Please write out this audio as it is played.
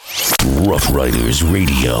Rough Riders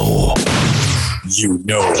Radio. You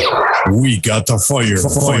know, we got the fire.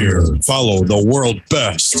 Follow the world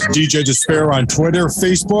best DJ Disspare on Twitter,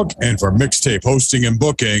 Facebook, and for mixtape hosting and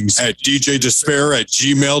bookings at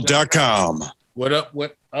djdisspare@gmail.com. What up?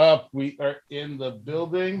 What up? We are in the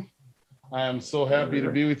building. I am so happy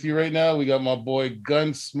to be with you right now. We got my boy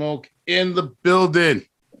GunSmoke in the building.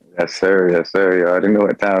 Yes, sir. Yes, sir. You already know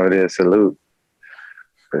what time it is. Salute.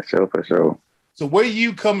 For sure. So where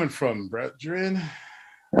you coming from, brethren?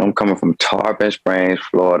 I'm coming from Tarpon Springs,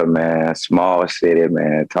 Florida, man. Small city,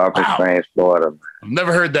 man. Tarpon Springs, Florida. I've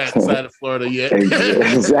never heard that side of Florida yet.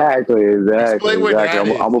 Exactly. I'm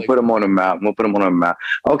gonna put them on the map.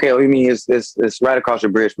 Okay, what you mean it's right across the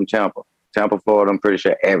bridge from Tampa, Florida. I'm pretty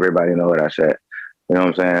sure everybody know what I said. You know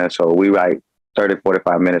what I'm saying? So we like 30,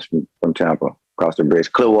 45 minutes from Tampa, across the bridge.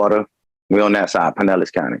 Clearwater, we on that side,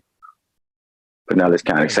 Pinellas County,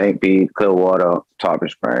 St. Pete, Clearwater, Tarpon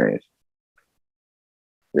Springs.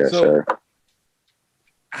 Yes, sir.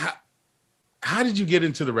 How did you get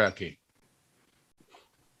into the rap game?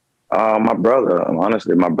 My brother,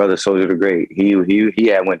 honestly, Soldier the Great, he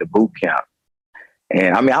had went to boot camp.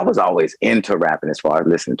 And I mean, I was always into rapping as far as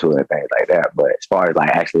listening to it and things like that. But as far as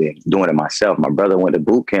like actually doing it myself, my brother went to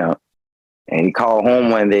boot camp and he called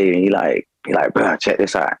home one day and he like, bro, check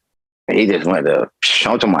this out. And he just went to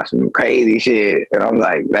show to my some crazy shit. And I'm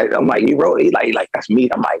like, you wrote it? He like, that's me.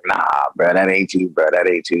 I'm like, nah, bro, that ain't you, bro. That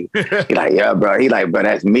ain't you. He like, yeah, bro. He like, bro,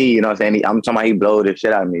 that's me. You know what I'm saying? I'm talking about he blowed the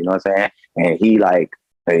shit out of me. You know what I'm saying? And he like,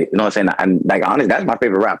 you know what I'm saying? And like, honestly, that's my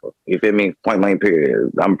favorite rapper. You feel me? Point blank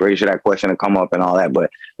period. I'm pretty sure that question will come up and all that. But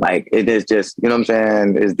like, it is just, you know what I'm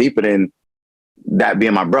saying? It's deeper than that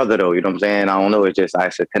being my brother though. You know what I'm saying? I don't know. It's just,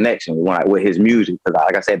 it's a connection with his music. Cause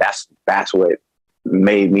like I said, that's what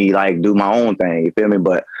made me like do my own thing, you feel me?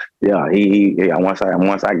 But yeah, once I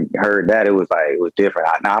heard that, it was different.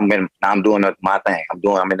 I'm doing my thing.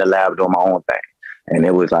 I'm in the lab doing my own thing, and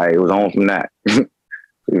it was on from that. You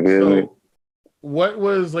feel me? What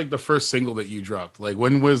was like the first single that you dropped? Like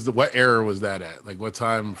what era was that at? Like what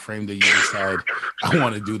time frame did you decide I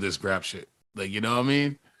want to do this rap shit? Like, you know what I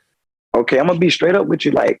mean? Okay, I'm gonna be straight up with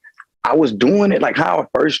you. Like I was doing it like how I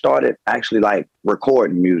first started actually like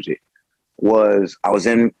recording music. Was I was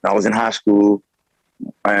in high school,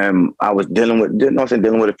 and I was dealing with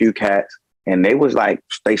a few cats, and they was like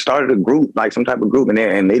they started a group, like some type of group,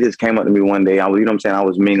 and they just came up to me one day. I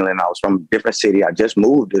was mingling. I was from a different city. I just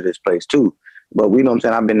moved to this place too, but you know what I'm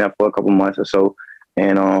saying, I've been there for a couple months or so,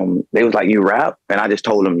 and they was like, "You rap?" And I just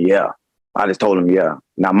told them, "Yeah."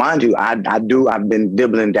 Now, mind you, I've been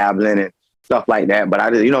dabbling and stuff like that, but I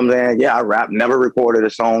just, you know what I'm saying? Yeah, I rap. Never recorded a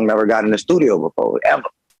song. Never got in the studio before ever.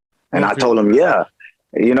 And I told them, yeah,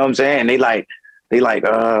 you know what I'm saying? They like,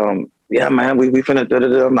 yeah, man, we finna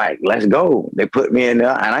da-da-da. I'm like, let's go. They put me in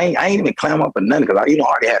there, and I ain't even clam up or nothing because I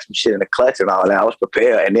already had some shit in the clutch and all that. I was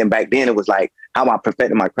prepared. And then back then it was like how I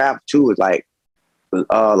perfected my craft too was like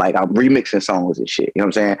I'm remixing songs and shit. You know what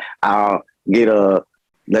I'm saying? I'll get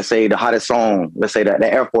let's say the hottest song. Let's say that the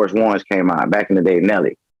Air Force Ones came out back in the day,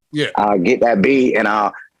 Nelly. Yeah. I'll get that beat and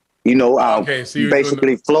I'll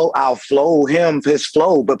basically I'll flow his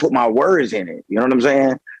flow, but put my words in it. You know what I'm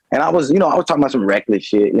saying? And I was talking about some reckless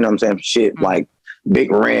shit, you know what I'm saying? Shit like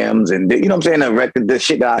big rims and, you know what I'm saying? The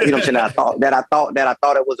shit that you know what I'm saying? I thought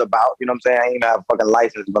it was about, you know what I'm saying? I ain't have a fucking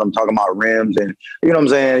license, but I'm talking about rims and, you know what I'm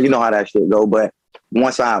saying? You know how that shit go. But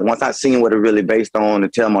once I seen what it really based on to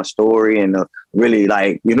tell my story and really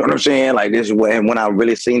like, you know what I'm saying? Like this is when I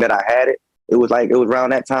really seen that I had it. It was around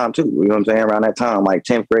that time too. You know what I'm saying? Around that time, like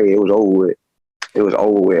 10th grade, it was over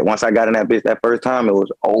with. Once I got in that bitch that first time, it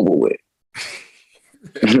was over with.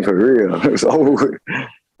 For real. It was over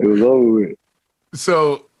with.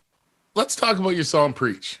 So let's talk about your song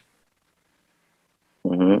Preach.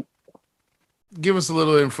 Mm-hmm. Give us a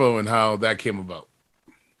little info on how that came about.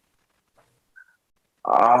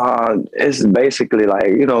 It's basically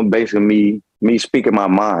me speaking my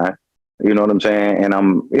mind. You know what I'm saying? And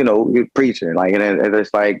I'm, preaching. Like, and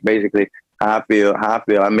it's like basically how I feel. I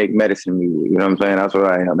make medicine music. You know what I'm saying? That's what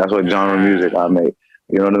I am. That's what genre music I make.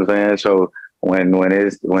 You know what I'm saying? So when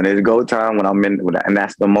it's go time, when I'm in, and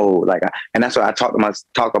that's the mode. Like, and that's why I talk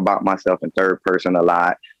about myself in third person a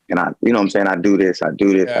lot. And I, you know what I'm saying? I do this. I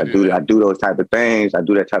do those type of things. I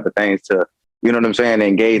do that type of things to, you know what I'm saying,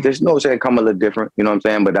 engage. There's no saying come a little different. You know what I'm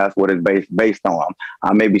saying? But that's what it's based on.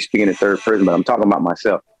 I may be speaking in third person, but I'm talking about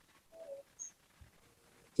myself.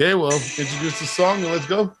 Okay, well, introduce the song and let's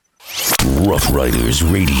go. Rough Riders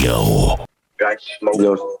Radio.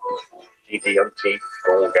 GunSmoke, GDMT,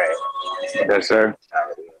 full game. Yes, sir.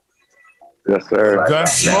 Yes, sir.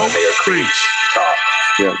 GunSmoke, Preach.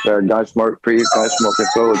 Yeah, sir. GunSmoke, GunSmoke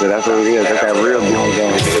and Soldier. That's what it is. That's that real gun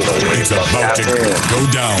game. It's about to go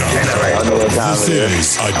down. I know what time This it is.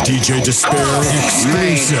 is a DJ Disspare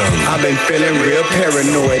exclusive. I've been feeling real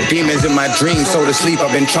paranoid. Demons in my dreams, so to sleep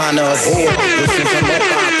I've been trying to avoid. But since I'm up,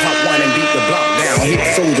 I pop one and beat the block down. Hit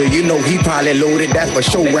Soldier, you know he probably loaded that for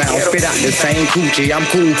show round. Spit out the same coochie, I'm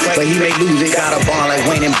cool, but he may lose it. Got a bond like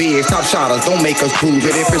Wayne and Biggs. Top shotters, don't make us prove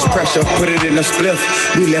it. If it's pressure, put it in a spliff.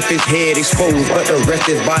 We left his head exposed, but the rest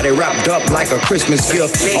his body wrapped up like a Christmas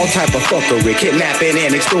gift. All type of fuckery, kidnapping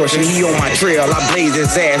and extortion. He on my trail, I blaze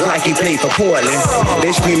his ass like he played for Portland.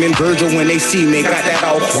 They screaming Virgil when they see me, got that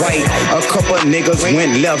off white. A couple niggas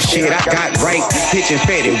went left, shit, I got right. Pitching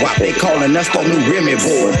fatty, why they calling us the new Remy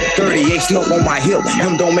boy? 38 smoke on my hip,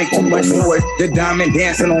 him don't make too much noise. The diamond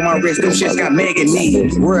dancing on my wrist, them shits got mega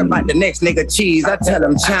knees. Worry about the next nigga cheese, I tell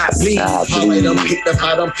him child please. I done picked up,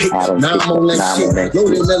 I done picked. Now I'm on that shit.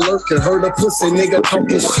 Loaded and lurking, heard a pussy nigga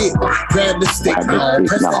talking shit. Grab the stick,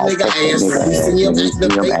 press that nigga ass. We see him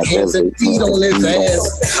activate hands and feet on his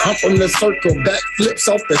ass. I'm from the circle, back flips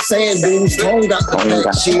off the sand dunes. Tone got the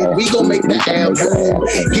back shit. We gon' make the album.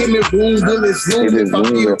 Give me room, bullets, room if I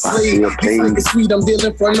feel played. It's like a sweet, I'm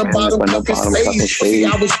dealing from the bottom of his stage. See,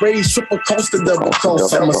 I was raised triple cost to double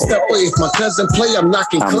cost. I'm a step away. If my cousin play, I'm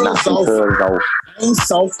knocking clubs off. I ain't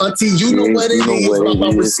soft, auntie, you know what it is. By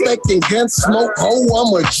my respect and GunSmoke, oh,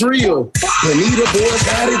 I'm a drill. Benita boys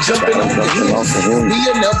got it jumping on the hill. We'll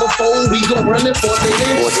never fold, we gon' run it for the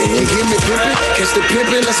hill. Give me pimpin', catch the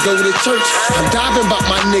pimpin', let's go to church. I'm diving about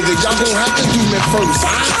my nigga, y'all gon' have to do me first.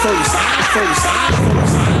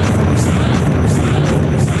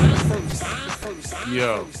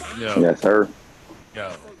 Yo. Yes, sir.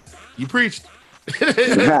 Yo. You preached. For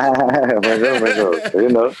sure. You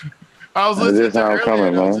know. I was listening to it earlier, coming,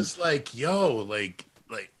 and I was man. just like, yo,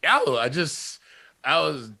 I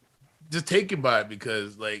was just taken by it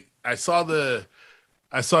because like I saw your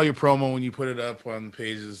promo when you put it up on the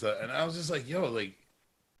pages, and I was just like, yo, like,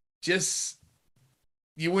 just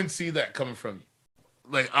you wouldn't see that coming from you.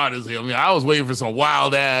 Like, honestly, I mean, I was waiting for some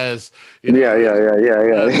wild ass. Yeah.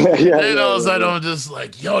 And all of a sudden, I'm just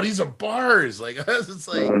like, yo, these are bars. Like, it's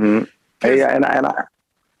like, Hey, and I.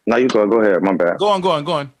 No, you go ahead. My bad. Go on.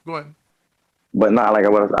 But not like I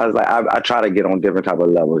was like, I try to get on different type of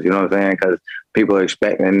levels. You know what I'm saying? Because people are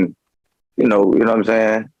expecting, you know what I'm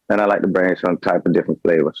saying. And I like to bring some type of different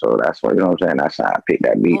flavor. So that's what, you know what I'm saying. That's how I pick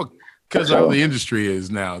that beat. Because how the industry is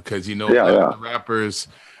now. Because the rappers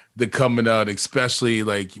that coming out, especially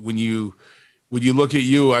like when you look at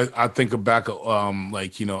you, I think back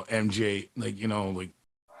like MJ, like like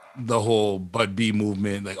the whole Bud B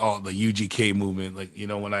movement, like all the UGK movement, like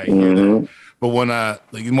when I hear that. But when I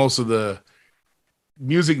like most of the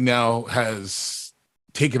music now has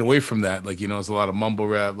taken away from that, like it's a lot of mumble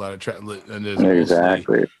rap, a lot of trap, and there's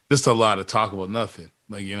exactly just a lot of talk about nothing,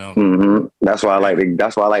 like That's why I like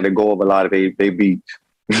to go over a lot of they beats.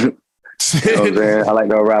 You know what I'm saying? I like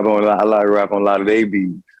to rap on a lot of they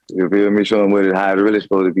beats. You feel me? Show them how it's really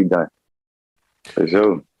supposed to be done. For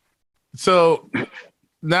sure. So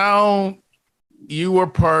now you were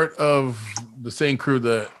part of the same crew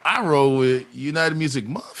that I roll with, United Music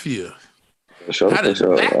Mafia. For sure. How did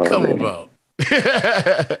that come about?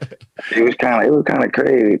 It was kind of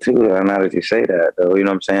crazy too. Now that you say that, though, you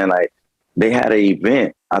know what I'm saying? Like they had an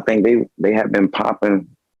event. I think they had been popping,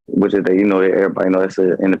 which is everybody know it's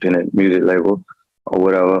an independent music label or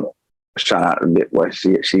whatever. Shout out to Big Boy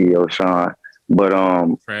CEO Sean. But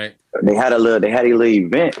right. They had a little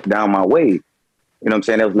event down my way. You know what I'm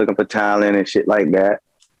saying? They was looking for talent and shit like that.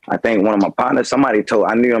 I think one of my partners, I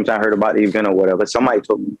heard about the event or whatever. Somebody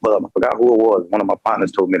told me to pull up. I forgot who it was. One of my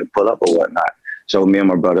partners told me to pull up or whatnot. So me and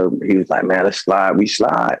my brother, he was like, man, let's slide. We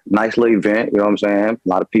slide. Nice little event, you know what I'm saying? A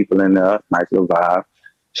lot of people in there, nice little vibe.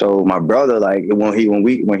 So my brother, like,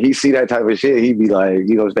 when he see that type of shit, he be like,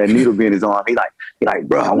 that needle be in his arm. He like,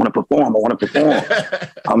 bro, I want to perform. I'm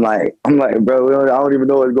like, bro, I don't even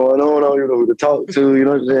know what's going on. I don't even know who to talk to. You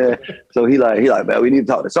know what I'm saying? So he like, man, we need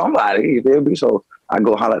to talk to somebody. You feel me? So I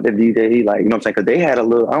go holler at the DJ. He like, you know what I'm saying? Because they had I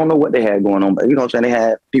don't know what they had going on, but you know what I'm saying? They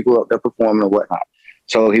had people up there performing and whatnot.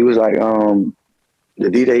 So he was like, the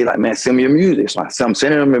DJ, he like, man, send me your music. So I'm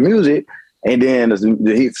sending him the music. And then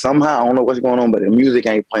he somehow, I don't know what's going on, but the music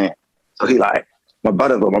ain't playing. So he like, my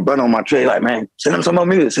brother on my tray, like, man, send him some more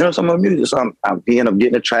music. So he end up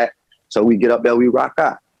getting the track. So we get up there, we rock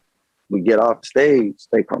out. We get off the stage.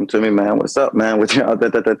 They come to me, man, what's up, man? What y'all, and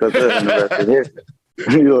the rest of history.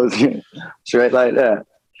 You know what I'm saying? Straight like that.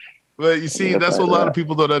 But you see, that's what a lot of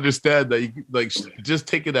people don't understand, that you like just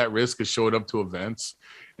taking that risk of showing up to events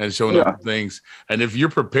and showing up things. And if you're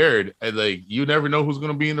prepared, and like you never know who's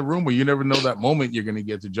going to be in the room, or you never know that moment you're going to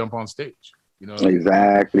get to jump on stage. You know,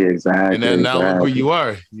 exactly. And then now look where you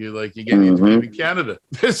are. You're like you're getting into Canada.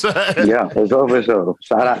 Yeah, it's over. So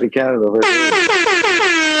shout out to Canada.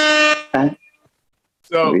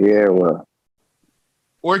 So yeah, well,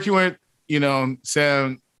 working with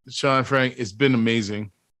Sam, Sean, Frank, it's been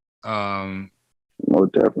amazing.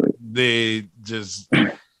 Most definitely.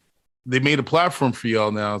 They made a platform for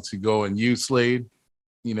y'all now to go and use Slade,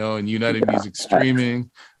 and United Music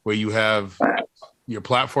Streaming, where you have your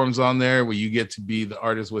platforms on there, where you get to be the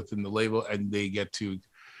artist within the label, and they get to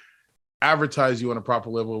advertise you on a proper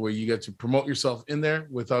level, where you get to promote yourself in there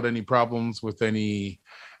without any problems, with any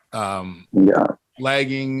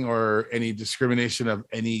lagging or any discrimination of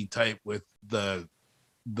any type with the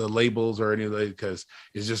labels or anything, because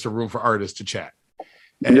it's just a room for artists to chat.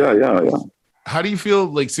 And how do you feel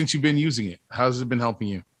like since you've been using it? How's it been helping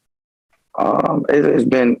you? It's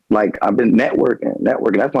been like I've been networking.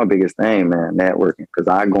 That's my biggest thing, man. Networking, because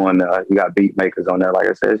I go on there. You got beat makers on there. Like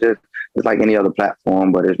I said, it's like any other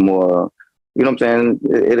platform, but it's more. You know what I'm saying?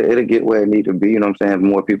 It'll get where it need to be. You know what I'm saying?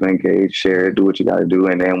 More people engage, share, do what you got to do,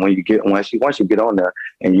 and then once you get on there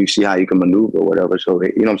and you see how you can maneuver or whatever, so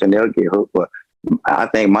you know what I'm saying, they'll get hooked. But I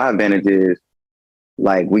think my advantage is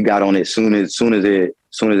like we got on it soon as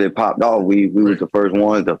it popped off. We was the first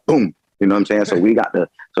ones to boom. You know what I'm saying? So we got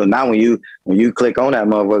so now when you click on that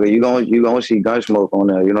motherfucker, you gonna see GunSmoke on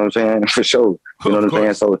there. You know what I'm saying? For sure. You know what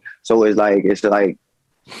I'm saying? So it's like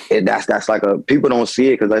that's like people don't see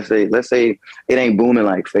it because let's say it ain't booming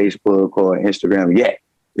like Facebook or Instagram yet.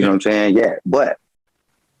 You know what I'm saying? Yeah, but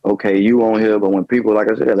okay, you on here, but when people,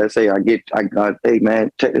 like I said, let's say I hey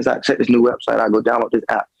man, check this out, check this new website. I go download this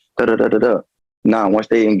app. Now once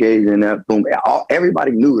they engage in that, boom,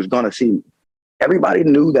 everybody knew it's gonna see me. Everybody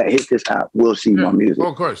knew that hit this app will see my music. Oh,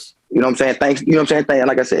 of course. You know what I'm saying? Thanks. You know what I'm saying?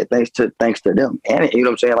 Like I said, thanks to them. And you know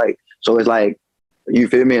what I'm saying? Like, so it's like, you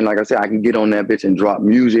feel me? And like I said, I can get on that bitch and drop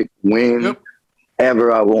music whenever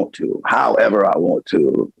I want to, however I want to.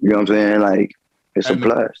 You know what I'm saying? Like, it's a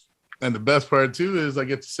plus. And the best part too is I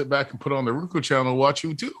get to sit back and put on the Roku channel and watch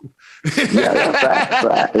you too.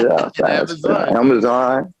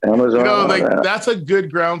 Amazon. That's a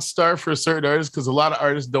good ground start for certain artists, because a lot of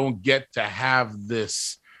artists don't get to have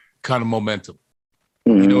this kind of momentum.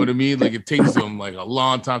 You know what I mean? Like it takes them like a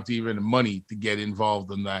long time to even money to get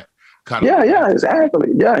involved in that kind of. Yeah, exactly.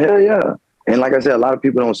 Yeah. And like I said, a lot of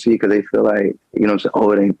people don't see because they feel like, you know what I'm saying, oh,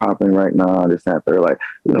 it ain't popping right now, this, that, they're like,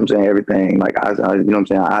 you know what I'm saying, everything. Like, I you know what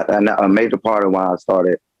I'm saying, a major part of why I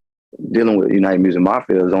started dealing with United Music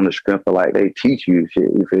Mafia is on the strength of, like, they teach you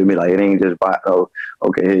shit, you feel me? Like, it ain't just by, oh,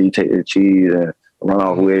 okay, here you take the cheese and run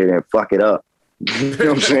off with it and fuck it up. You know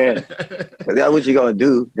what I'm saying? Because that's what you're going to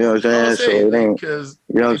do, you know what I'm saying? So it ain't, you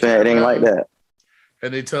know what I'm saying, it ain't like that.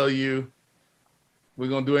 And they tell you, we're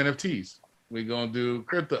going to do NFTs. We're gonna do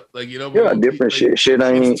crypto, like different shit. Shit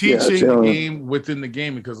ain't teaching the game within the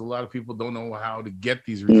game, because a lot of people don't know how to get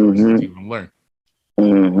these resources to even learn.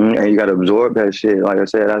 And you gotta absorb that shit. Like I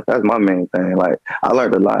said, that's my main thing. Like I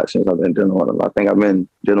learned a lot since I've been dealing with them. I think I've been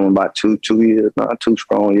dealing with about 2 years, not 2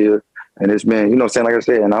 strong years, and it's been, you know what I'm saying. Like I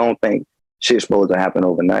said, and I don't think shit's supposed to happen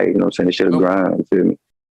overnight. You know what I'm saying? It should have grind. You feel me?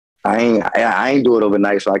 I ain't do it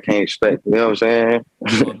overnight, so I can't expect. You know what I'm saying?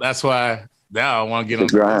 Well, that's why. Now I want to get on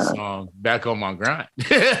this song, back on my grind.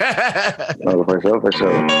 Oh, for sure.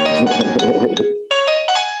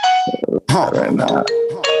 Right now,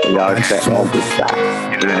 y'all check on this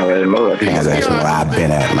side. You already know it. That's where I've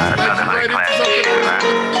been at, man.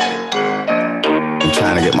 I'm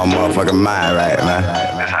trying to get my motherfucking mind right, man.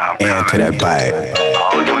 Into that bite.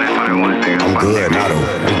 I'm good now, though.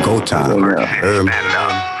 It's go time.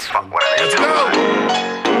 Let's go.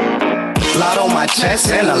 Lot on my chest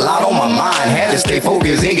and a lot on my mind. Had to stay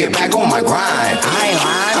focused and get back on my grind. I ain't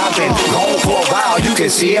lying, I've been gone for a while. You can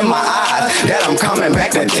see in my eyes that I'm coming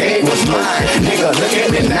back to take what's mine. Nigga, look at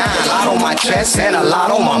me now. Lot on my chest and a lot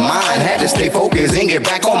on my mind. Had to stay focused and get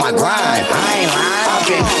back on my grind. I ain't lying, I've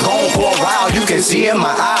been gone for a while. You can see in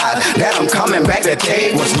my eyes that I'm coming back to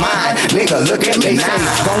take what's mine. Nigga, look at me now.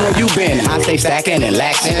 From where you been, I stay stacking and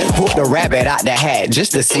laxing. Hook the rabbit out the hat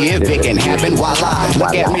just to see if it can happen. Voila,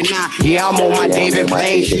 look at me now. Yeah, I'm on my David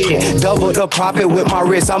Blaine shit. Double the profit with my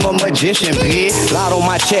wrist, I'm a magician, bitch. Lot on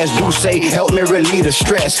my chest, do say, help me relieve the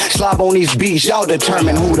stress. Slob on these beats, y'all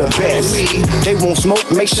determine who the best. They won't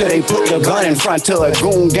smoke, make sure they put the gun in front to a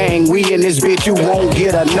goon gang. We in this bitch, you won't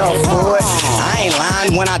get enough for it. I ain't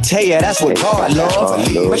lying when I tell you that's what God love.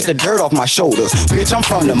 Push the dirt off my shoulders, bitch, I'm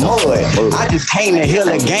from the mud. I just came to heal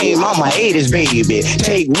a game, I'm my 80s baby.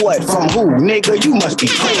 Take what from who, nigga, you must be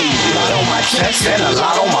crazy. A lot on my chest and a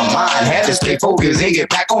lot on my mind. Had to stay focused and get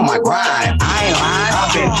back on my grind. I ain't lying,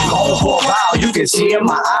 I've been gone for a while. You can see in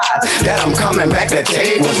my eyes that I'm coming back, the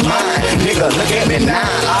table's mine. Nigga, look at me now.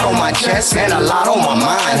 A lot on my chest and a lot on my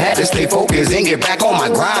mind. Had to stay focused and get back on my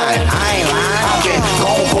grind. I ain't lying, I've been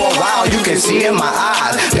gone for a while. You can see in my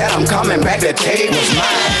eyes that I'm coming back, the table's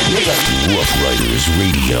mine. Nigga. Rough Riders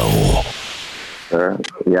Radio.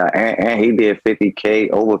 Yeah, and he did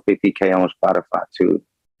 50K, over 50K on Spotify too.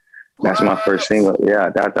 That's my first single. Yeah,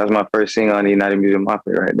 that's my first single on the United Music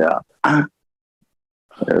Mafia right now.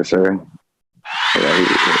 Yes, sir. Yeah, he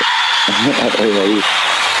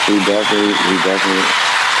definitely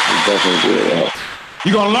did that.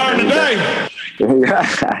 You gonna learn today?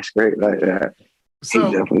 Yeah, that's great like that. So,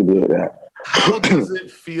 he definitely did that. How does it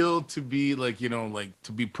feel to be like,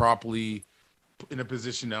 to be properly in a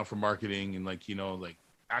position now for marketing and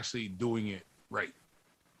actually doing it right?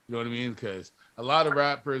 You know what I mean? Because a lot of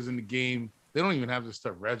rappers in the game, they don't even have this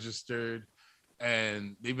stuff registered,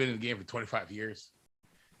 and they've been in the game for 25 years.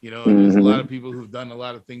 And there's a lot of people who've done a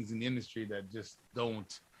lot of things in the industry that just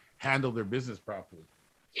don't handle their business properly.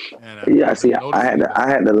 And yeah, see, I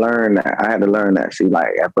had to learn that. See,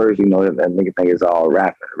 like at first, that nigga think it's all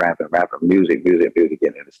rapping, music, getting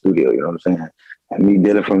in the studio. You know what I'm saying? And me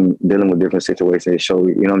dealing with different situations, show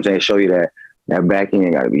you that back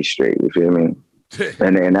end got to be straight. You feel me?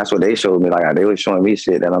 and that's what they showed me. Like they was showing me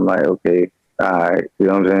shit that I'm like, okay, all right, you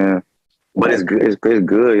know what I'm saying? But it's good. It's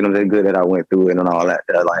good. You know, it's good that I went through it and all that.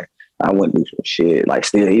 Like I went through some shit. Like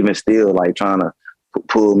still, like trying to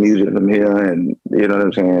pull music from here and you know what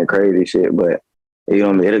I'm saying, crazy shit. But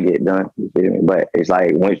it'll get done. You feel me? But it's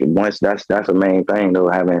like once that's the main thing though,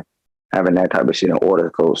 having that type of shit in order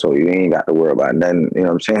code, so you ain't got to worry about nothing. You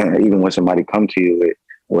know what I'm saying? Even when somebody come to you with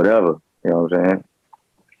whatever, you know what I'm saying?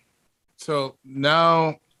 So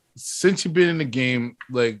now, since you've been in the game,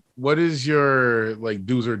 like, what is your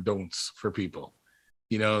do's or don'ts for people,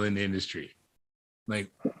 in the industry?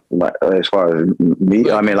 Like, but as far as me,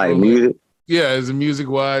 music. Yeah, as a music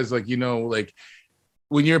wise,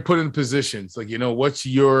 when you're put in positions, what's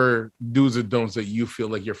your do's or don'ts that you feel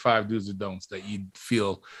like your 5 do's or don'ts that you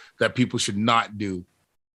feel that people should not do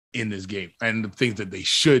in this game, and the things that they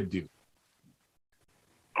should do?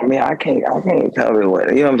 I mean, I can't tell them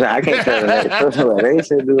what, you know what I'm saying? I can't tell them personally what they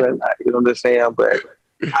should do it, you know what I'm saying? But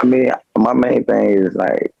I mean, my main thing is you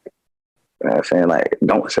know what I'm saying,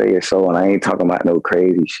 don't say it so, and I ain't talking about no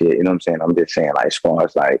crazy shit, you know what I'm saying? I'm just saying, as far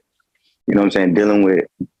as you know what I'm saying, dealing with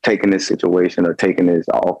taking this situation or taking this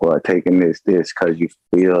offer or taking this because you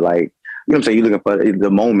feel like, you know what I'm saying, you're looking for the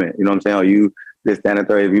moment, you know what I'm saying, or you this, that, and the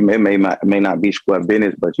third, you may not be square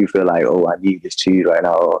business, but you feel like, oh, I need this cheese right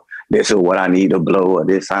now, or this is what I need to blow, or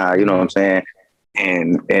this high, you know what I'm saying?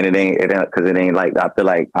 And it ain't, because it ain't I feel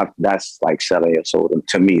like that's like selling your soul.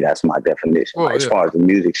 To me, that's my definition. As far as the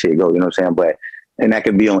music shit goes, you know what I'm saying? But, and that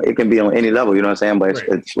can be on any level, you know what I'm saying? But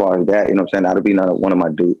as far as that, you know what I'm saying, that'll be one of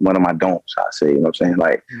my don'ts, I say, you know what I'm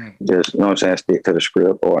saying? Just, you know what I'm saying, stick to the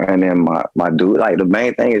script, and then my dude, the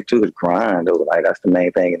main thing is grind, though. That's the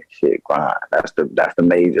main thing in the shit, grind. That's the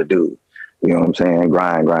major dude. You know what I'm saying?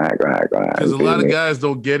 Grind. Because a lot of guys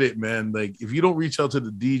don't get it, man. If you don't reach out to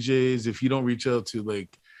the DJs, if you don't reach out to the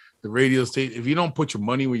radio station, if you don't put your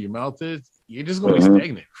money where your mouth is, you're just going to be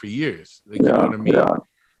stagnant for years. You know what I mean? Yeah.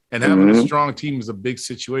 And having a strong team is a big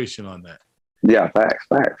situation on that. Yeah, facts.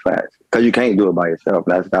 Because you can't do it by yourself.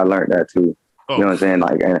 I learned that too. You know what I'm saying?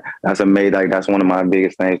 And that's amazing. That's one of my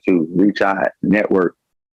biggest things too. Reach out, network.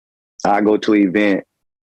 I go to an event.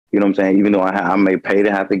 You know what I'm saying? Even though I may pay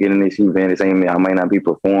to have to get in this event, I may not be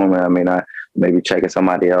performing. I may not maybe checking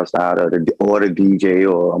somebody else out, or the DJ,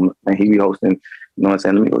 or he be hosting. You know what I'm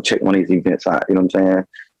saying? Let me go check one of these events out. You know what I'm saying?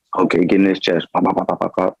 Okay, getting this chest. Pop.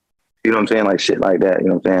 You know what I'm saying? Shit like that. You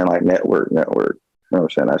know what I'm saying? Network. You know what I'm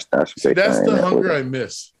saying? That's a big that's thing. The network. Hunger I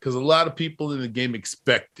miss, because a lot of people in the game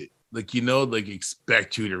expect it.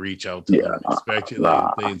 Expect you to reach out to them. Expect you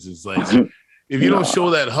things. It's if you don't show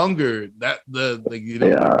that hunger, that the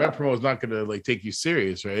rep promo is not gonna take you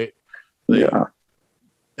serious, right?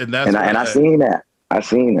 And that's I seen that. I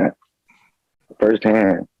seen that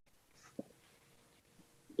firsthand.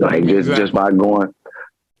 Just by going,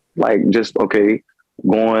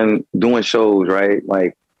 doing shows, right?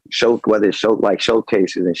 whether it's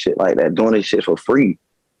showcases and shit like that, doing this shit for free.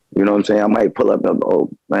 You know what I'm saying? I might pull up, oh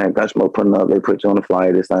man, GunSmoke putting up, they put you on the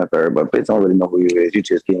flyer, this, that, third, but bitch don't really know who you is. You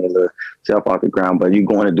just getting a little self off the ground, but you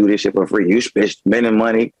going to do this shit for free. You spending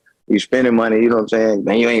money, you know what I'm saying?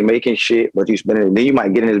 Then you ain't making shit, but you spending it. Then you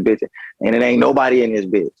might get in this bitch and it ain't nobody in this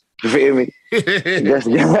bitch. You feel me? guess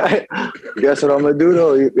what I'm gonna do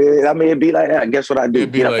though? I mean, it'd be like that. Guess what I do?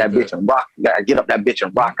 Get up that bitch and rock. Get up that bitch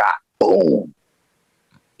and rock out. Boom.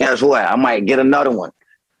 Guess what? I might get another one.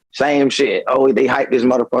 Same shit. Oh, they hype this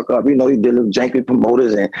motherfucker up. You know, you dealing with janky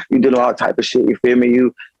promoters and you dealing with all type of shit. You feel me?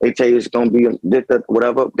 They tell you it's gonna be this,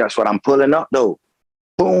 whatever. Guess what? I'm pulling up though.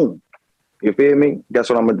 Boom. You feel me? Guess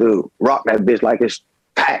what I'm gonna do? Rock that bitch like it's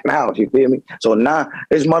packed house. You feel me? So now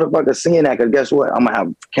this motherfucker seeing that, cause guess what? I'm gonna have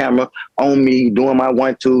a camera on me doing my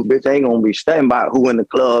 1-2. Bitch ain't gonna be standing by who in the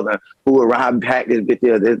club and who around pack this bitch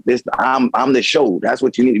here. This I'm the show. That's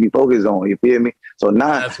what you need to be focused on. You feel me? So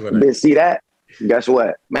now bitch see that. Guess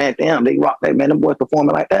what? Man, damn, they rock that, man. Them boys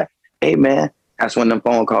performing like that. Hey, man, that's when them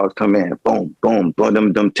phone calls come in. Boom, boom,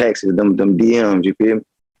 boom, them texts, them DMs, you feel me?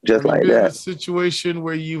 Just like that. A situation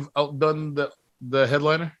where you've outdone the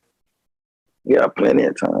headliner? Yeah, plenty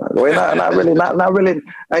of times. Well, not really.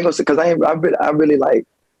 I ain't gonna say, because I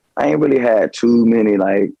ain't really had too many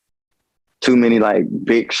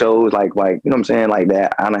big shows, like, you know what I'm saying, like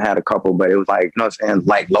that. I done had a couple, but it was like, you know what I'm saying,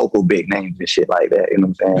 like local big names and shit like that, you know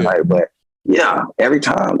what I'm saying? Yeah. Like, but yeah, every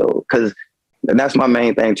time though, because that's my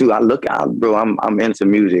main thing too. Bro, I'm into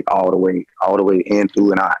music all the way in,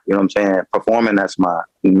 through and out. You know what I'm saying? Performing, that's my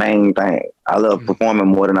main thing. I love performing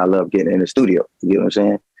more than I love getting in the studio. You know what I'm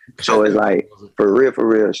saying? So it's like, for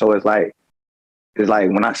real. So it's like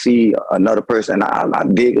when I see another person, I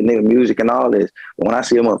dig a nigga music and all this. But when I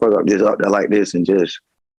see a motherfucker just up there like this and just,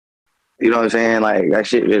 you know what I'm saying? Like, that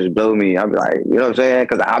shit just blow me. I be like, you know what I'm saying?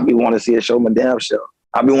 Because I be want to see a show, my damn show.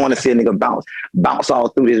 I be want to see a nigga bounce all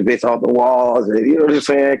through this bitch off the walls. And, you know what I'm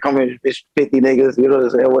saying? Come in, bitch, 50 niggas, you know what I'm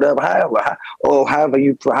saying? Whatever, however you,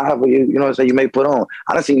 you know what I'm saying, you may put on.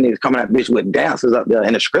 I done seen niggas coming at bitch with dancers up there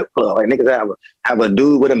in a strip club. Like, niggas have a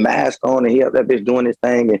dude with a mask on and he up that bitch doing this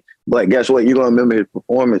thing. But guess what? You're going to remember his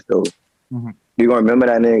performance, though. Mm-hmm. You're going to remember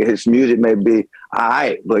that nigga. His music may be all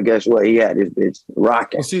right, but guess what? He had this bitch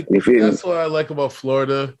rocking. Well, see, that's what I like about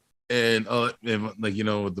Florida. And like, you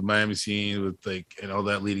know, with the Miami scene, with like, and all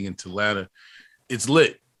that leading into Atlanta, it's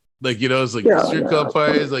lit. Like, you know, it's like strip club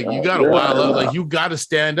parties. Like, you gotta wild out. Like, you gotta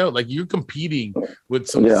stand out. Like, you're competing with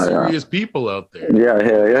some serious people out there. Like,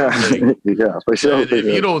 yeah, for sure. If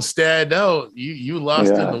you don't stand out, you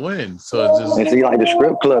lost in the win. So it's just, and see, like the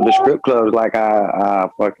strip club is like our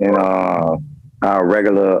fucking our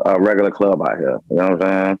regular club out here. You know what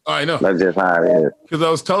I'm saying? Oh, I know. That's just how it is. Because I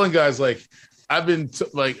was telling guys, like, I've been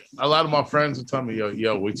like, a lot of my friends would tell me,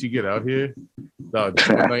 yo, wait till you get out here, dog,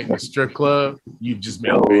 one night in the strip club, you just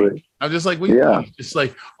made big. I'm just like, just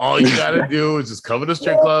like, all you gotta do is just cover the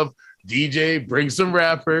strip club, DJ, bring some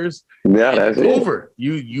rappers. Yeah, that's it. Over.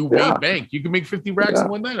 You made bank. You can make 50 racks in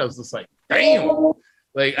one night. I was just like, damn.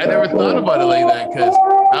 Like, I never thought about it like that, because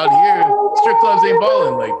out here, strip clubs ain't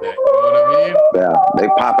balling like that. You know what I mean? Yeah, they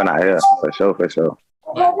popping out here for sure.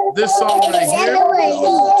 But this song right here.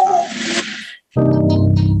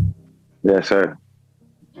 Yes, sir.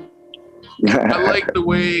 I like the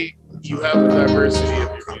way you have the diversity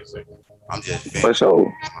of your music. I'm just for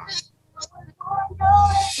sure.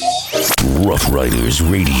 Rough Riders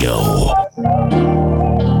Radio.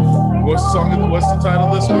 What's the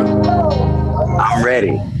title of this one? I'm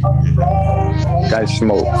ready.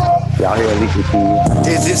 GunSmoke. Y'all hear Alicia Keys?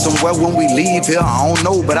 Is it somewhere when we leave here? I don't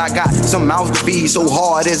know, but I got some mouths to feed. So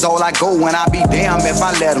hard is all I go, and I be damned if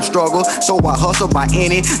I let them struggle. So I hustle by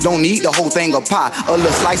any. Don't need the whole thing of pie. A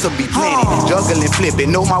little slice will be plenty. Juggling,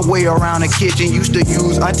 flipping. Know my way around the kitchen. Used to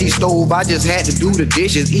use auntie stove. I just had to do the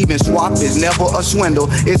dishes. Even swap is never a swindle.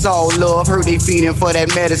 It's all love. Heard they feeding for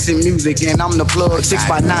that medicine music, and I'm the plug.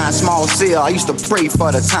 6x9 small cell. I used to pray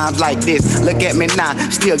for the times like this. Look at me now,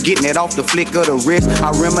 still getting it off the flick of the wrist.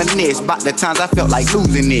 I reminisce about the times I felt like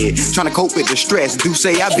losing it. Trying to cope with the stress, do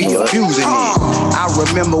say I be abusing it. I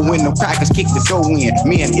remember when the crackers kicked the door in.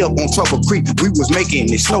 Me and Ilk on Trouble Creek, we was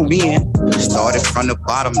making it snow in. Started from the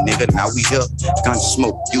bottom, nigga, now we here.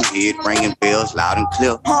 GunSmoke, you hear it ringing bells loud and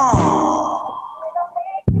clear.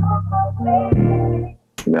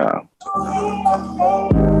 Yeah.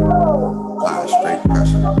 Wow, straight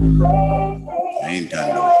pressure. I ain't done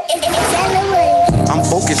no. I'm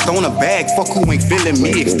focused focused on a bag, fuck who ain't feeling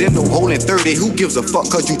me. Extend no hole in 30, who gives a fuck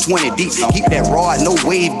cause you 20 deep. Keep that rod, no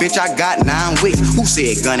wave, bitch, I got 9 wicks. Who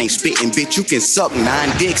said gun ain't spitting, bitch, you can suck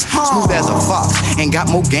 9 dicks. Smooth as a fox, and got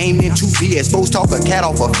more game than 2 PS4s. Talk a cat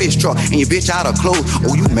off a fish truck, and your bitch out of clothes.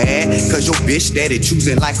 Oh, you mad, cause your bitch steady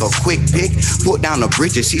choosing like a quick pick. Put down the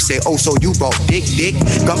bridges, she say, oh, so you bought dick.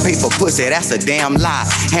 Gun pay for pussy, that's a damn lie.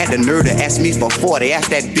 Had the nerve to ask me for 40, ask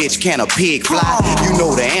that bitch, can a pig fly? You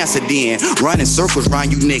know the answer then, running circles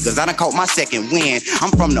round you niggas. I done caught my second win.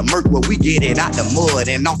 I'm from the murk where we get it out the mud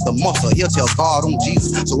and off the muscle. He'll tell God on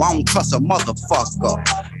Jesus, so I don't trust a motherfucker.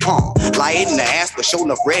 Lie in the ass, but show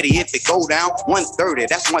enough ready if it go down. 130,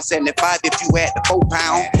 that's 175 if you add the 4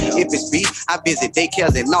 pound. If it's beef, I visit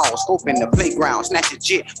daycares and law, scope in the playground, snatch a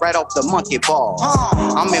jit right off the monkey ball.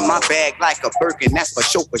 I'm in my bag like a Birkin, that's for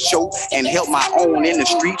show, and help my own in the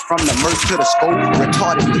streets from the merch to the scope.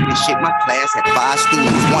 Retarded with this shit, my class had 5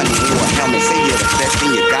 students, 1 who wore a helmet. Say you're the best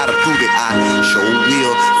and you gotta prove it. I show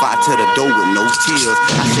will, fight to the door with no tears.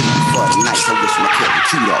 I should be for the night, so wish my kid the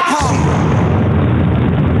cute off.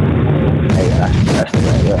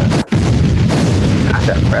 That's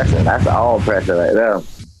that pressure. That's all pressure right there.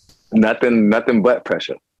 Nothing but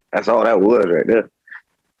pressure. That's all that was right there.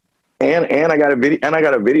 And I got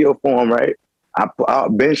a video for him, right? I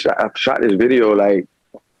shot this video like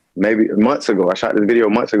maybe months ago. I shot this video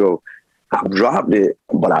months ago. I dropped it,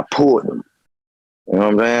 but I pulled him. You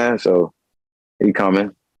know what I'm saying? So he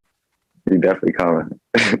coming. He definitely coming.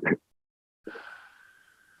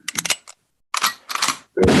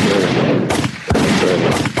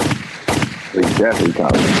 He definitely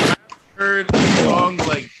coming. I heard a song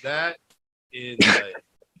like that in like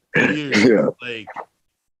years. Yeah. Like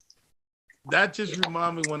that just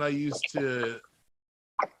reminded me when I used to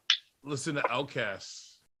listen to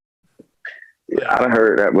Outkast. Yeah, I done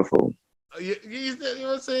heard that before. You know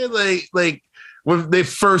what I'm saying? Like when they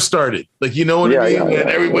first started, like, you know what I mean? And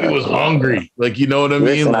everybody was hungry. Like, you know what I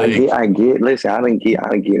mean? Like, I get. Listen, I didn't get.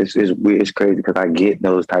 It's weird. It's crazy because I get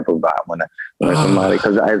those type of vibe when somebody,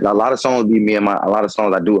 because a lot of songs be me and a lot of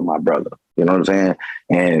songs I do with my brother. You know what I'm saying?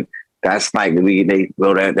 And that's like they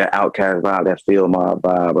go that Outkast vibe, that Feel Mob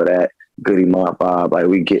vibe, or that Goody Mob vibe. Like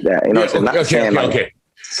we get that. You know what I'm saying? Okay.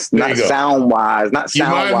 Not sound wise. Not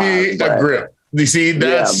sound wise. You remind me of Grip. You see,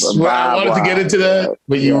 that's what I wanted to get into that,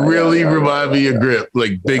 but you really remind me of Grip,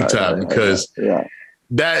 like big time, because he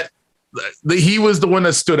was the one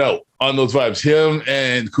that stood out on those vibes. Him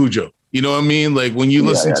and Cujo. You know what I mean? Like when you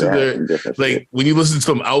listen to when you listen to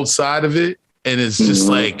them outside of it, and it's just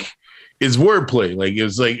like it's wordplay. Like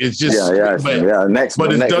it's just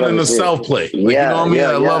but it's done in the South play. Like, you know what I mean?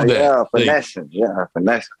 I love that. Finessing.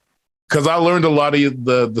 Because I learned a lot of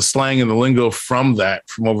the slang and the lingo from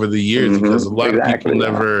over the years, because a lot of people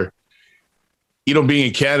never, being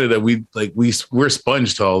in Canada, we're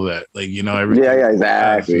sponge to all that. Like, everything. Yeah,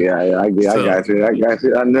 exactly. I got you.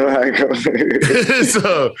 I know how it goes.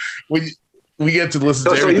 So we get to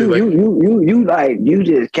listen to everything. You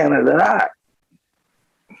just Canada.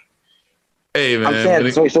 Hey man. I'm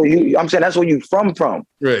saying that's where you from.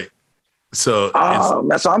 Right. So I'm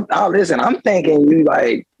thinking you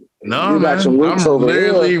like. No, man. I'm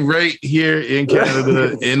literally right here in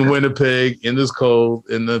Canada, in Winnipeg, in this cold,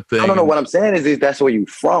 in the thing. I don't know what I'm saying is that's where you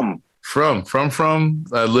from. From.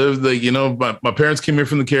 I lived my parents came here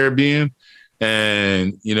from the Caribbean,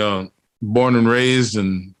 and born and raised,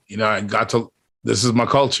 and I got to. This is my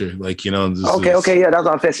culture, Okay, yeah, that's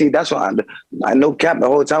what I'm saying. See, that's why I know Cap the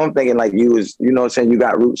whole time. I'm thinking like you was, saying you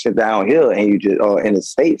got roots down here, and you just in the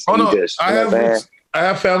States. Oh no, I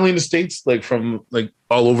have family in the States, like from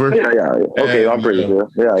all over. Yeah. Okay, I'm pretty sure.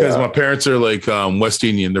 Yeah, because my parents are West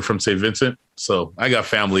Indian. They're from St. Vincent, so I got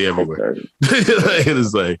family everywhere. Okay.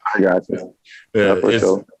 It's like I got you. Yeah, for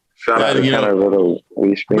sure. Shout out to Canada.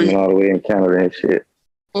 We screaming all the way in Canada and shit.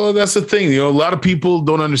 Well, that's the thing. A lot of people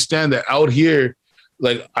don't understand that out here.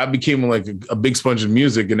 I became a big sponge of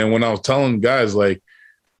music, and then when I was telling guys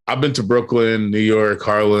I've been to Brooklyn, New York,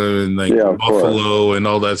 Harlem, and Buffalo, and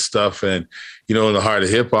all that stuff, and in the heart of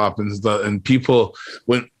hip hop and stuff. And people,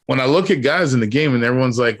 when I look at guys in the game, and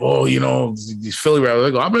everyone's like, "Oh, these Philly rappers,"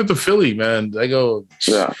 I go, "I've been to Philly, man." I go,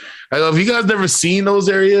 if you guys never seen those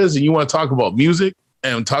areas, and you want to talk about music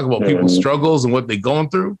and talk about people's struggles and what they're going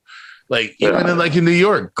through, even in New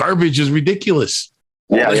York, garbage is ridiculous.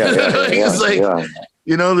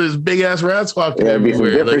 There's big ass rats walking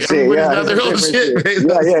everywhere. Everybody's got their own shit.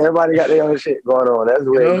 Everybody got their own shit going on. That's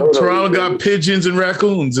the way. Toronto got pigeons and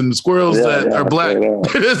raccoons and squirrels that are black.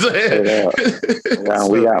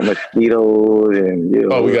 We got mosquitoes and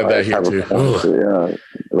we got that here too.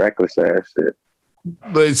 Reckless ass shit.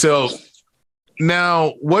 But so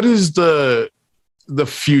now, what is the the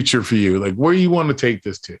future for you? Like, where you want to take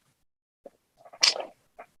this to?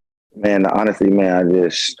 Man, honestly,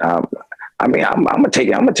 man, I'm gonna take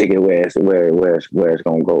it. I'm gonna take it where it's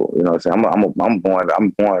gonna go. You know what I'm saying? I'm going. You know what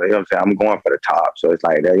I'm saying? I'm going for the top. So it's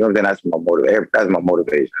like that. You know what I'm saying? That's my motivation. That's my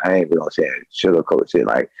motivation. I ain't even gonna say sugarcoat shit.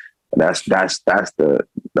 Like that's the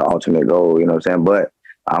ultimate goal. You know what I'm saying? But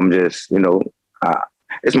I'm just, you know,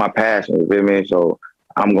 it's my passion. You feel me? So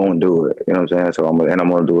I'm gonna do it. You know what I'm saying? So I'm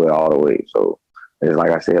gonna do it all the way. So it's like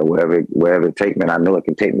I said, wherever it take me, and I know it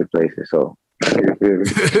can take me places. So. You feel me?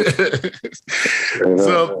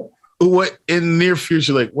 So. What in the near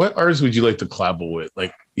future, like what artists would you like to collab with?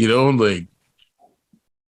 Like, you know, like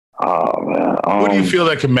oh man. What do you feel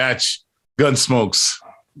that can match GunSmoke's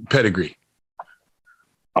pedigree?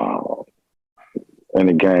 In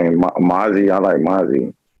the game, Mozzie, I like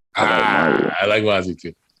Mozzie. I like Mozzie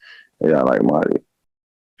too. Yeah, I like Mozzie.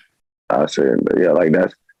 I said, yeah, like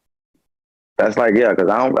that's like, yeah, because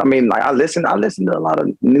I listen to a lot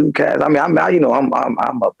of new cats. I mean, I'm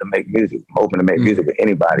up to make music, I'm open to make music with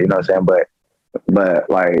anybody, you know what I'm saying? But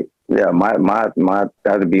like, yeah, my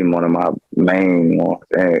that would be one of my main ones.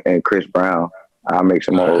 And Chris Brown, I'll make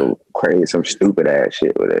some old crazy, some stupid ass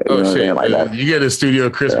shit with it. You know what I'm saying? Like that. You get a studio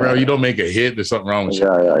of Chris Brown, you don't make a hit, there's something wrong with you.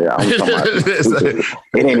 Yeah. I'm talking about it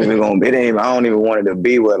ain't even I don't even want it to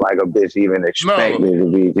be what like a bitch even expect it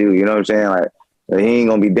to be too. You know what I'm saying? Like, he ain't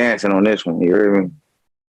gonna be dancing on this one. You hear me?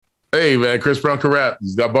 Hey man, Chris Brown can rap.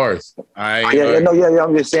 He's got bars. I'm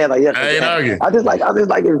just saying, like, yeah. I ain't arguing. I just like his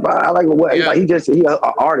vibe. I like what like he an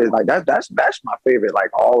artist. Like that's my favorite, like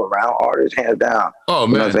all around artist, hands down. Oh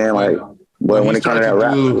man, you know what I'm saying? Like, but when it comes to that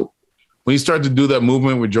rap, when you start to do that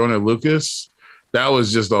movement with Jordan Lucas, that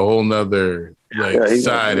was just a whole nother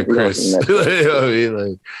side of Chris. He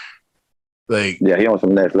on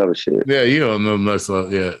some next level shit. Yeah, you don't know next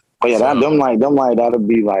level. Yeah. Oh yeah, them that'll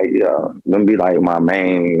be like, them be like my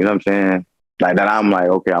main, you know what I'm saying? Like that I'm like,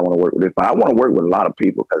 okay, I want to work with this. But I want to work with a lot of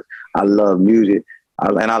people because I love music.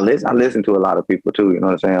 I listen to a lot of people too, you know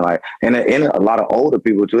what I'm saying? Like, and a lot of older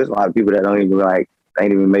people too. It's a lot of people that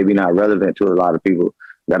ain't even maybe not relevant to a lot of people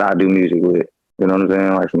that I do music with. You know what I'm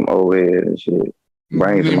saying? Like some old heads and shit.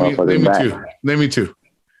 Bring some motherfuckers back. Name me two.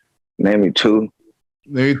 Name me two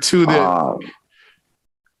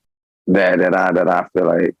that I feel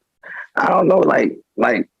like, I don't know, like.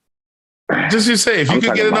 Just you say, if you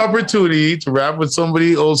could get an opportunity to rap with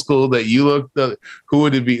somebody old school that you looked at, who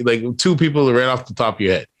would it be? Like two people that ran off the top of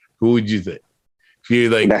your head. Who would you think? If you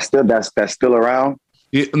like that's still around.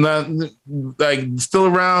 Not like still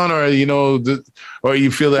around, or you know, or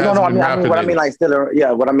you feel that? No. What I mean, like still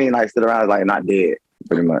around is like not dead,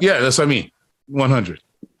 pretty much. Yeah, that's what I mean. 100.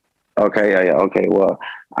 Okay, yeah. Okay, well,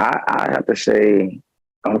 I have to say.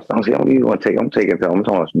 I'm taking some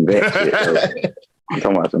Beck shit. I'm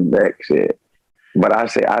talking about some Beck shit. But I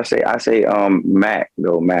say Mac,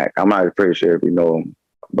 though, Mac. I'm not pretty sure if you know him,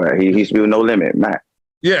 but he used to be with No Limit, Mac.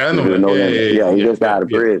 Yeah, I know. He just got out of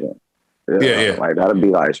prison. Yeah. Like that'd be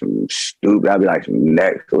like some stupid. That'd be like some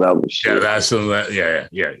next level shit. Yeah, that's some. Yeah.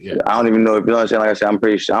 I don't even know if you know what I'm saying. Like I said, I'm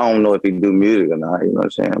pretty sure. I don't know if he do music or not. You know what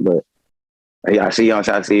I'm saying? But yeah, I see.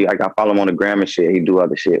 Like I follow him on the gram and shit. He do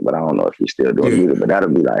other shit, but I don't know if he's still doing music. But that'll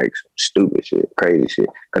be like some stupid shit, crazy shit.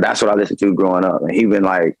 Cause that's what I listened to growing up, and he been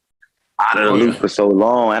like out of the loop for so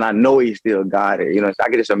long, and I know he still got it. You know, so I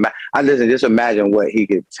could just imagine what he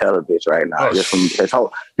could tell a bitch right now, just from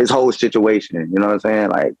his whole situation. You know what I'm saying?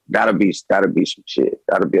 Like that'll be some shit.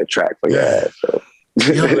 That'll be a track for your ass. So.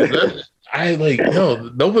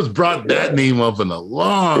 No one's brought that name up in a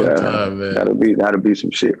long time, man. That'll be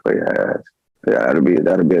some shit for your ass. Yeah,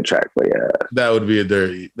 that'll be a track for your ass. That would be a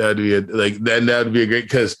great,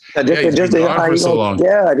 because just to hear how you so long.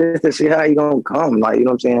 Yeah, just to see how you gonna come. Like, you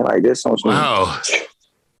know what I'm saying? Like this on some. Wow.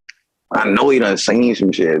 I know he done seen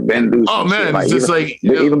some shit. Been do some shit. Like, it's just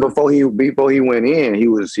even before he went in, he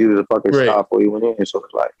was a fucking star before he went in. So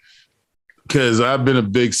it's like, because I've been a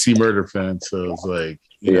big C Murder fan, so it's like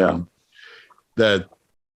you know,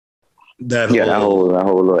 that whole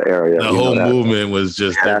little area, the whole movement was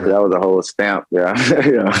just that was a whole stamp. Yeah,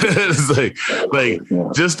 it's like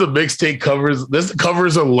just the mixtape covers. This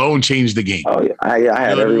covers alone changed the game. Oh yeah, I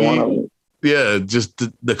had every one of them. Yeah, just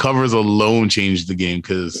the covers alone changed the game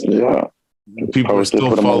because people are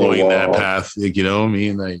still following that path. Like, you know what I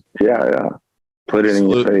mean? Like put it in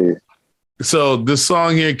your face. So this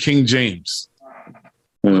song here, King James.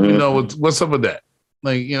 Let me know what's up with that.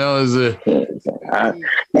 Like, you know, is it? I'm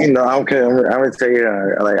gonna tell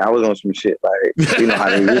you, like I was on some shit, like you know how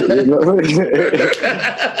they, you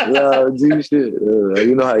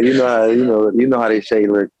know how they say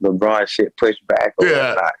LeBron shit pushed back or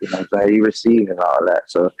whatnot, you know what I'm saying? He received and all that,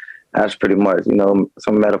 so That's pretty much,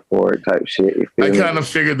 some metaphoric type shit. I kind of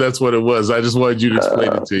figured that's what it was. I just wanted you to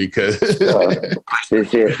explain it to me because push this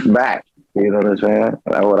shit back. You know what I'm saying?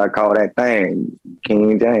 That's what I call that thing.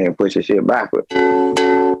 King James, push your shit backward.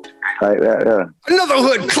 Like that, yeah. Another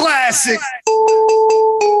hood classic.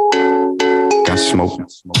 GunSmoke.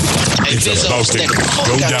 It's about to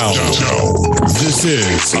go down. This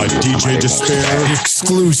is a DJ Disspare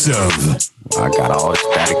exclusive. I got all the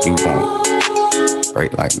static you want.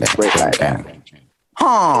 Straight like that. Straight like that.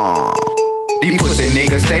 These pussy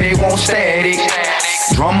niggas say they want static.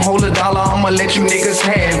 Drum hold $1, I'ma let you niggas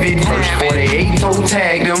have it. First 48 toe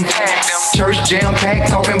tag them. Church jam pack,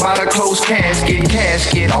 talking about a closed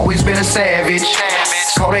casket. Always been a savage.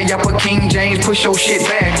 Call that yapper King James, push your shit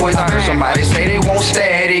backwards. I heard somebody say they want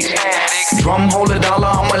static. Drum hold $1,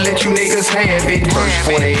 I'ma let you niggas have it. First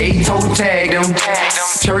 48 toe tag them.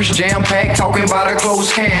 Church jam pack, talking about a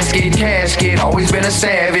closed casket. Always been a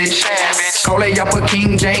savage. Call that yapper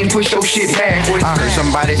King James, push your shit backwards. I heard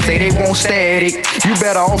somebody say they want static. You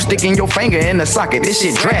better off sticking your finger in the socket. This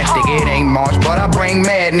shit drastic. It ain't March, but I bring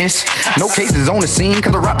madness. No cases on the scene,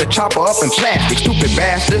 cause I wrap the chopper up in plastic. Stupid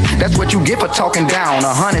bastard, that's what you get for talking down.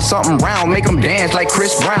 100-something round, make them dance like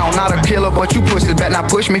Chris Brown. Not a killer, but you pussies better not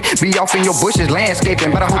push me. Be off in your bushes,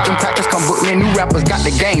 landscaping. But I hope them crackers come book me. New rappers got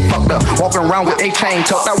the game fucked up. Walking around with a chain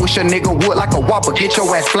tucked. I wish a nigga would like a whopper. Get your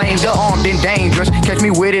ass flamed up, armed and dangerous. Catch me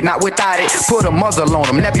with it, not without it. Put a muzzle on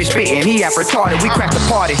him, nappy spitting. He half retarded, we crack the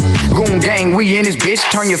party. Goon gang, we in this bitch.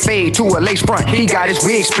 Turn your fade to a lace front. He got his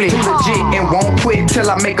wig split. Legit and won't quit till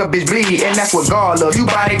I make a bitch bleed. And that's what God love. You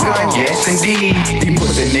buy the gun, yes indeed. These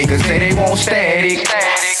pussy niggas say they want static.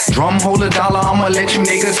 Drum hold $1, I'ma let you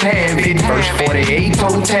niggas have it. First 48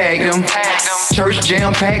 toe tag them. Church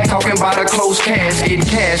jam pack, talking about a closed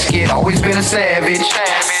casket. Always been a savage.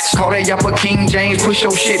 Call that yapper King James, push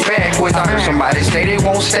your shit backwards. I heard somebody say they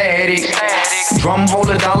want static. Drum hold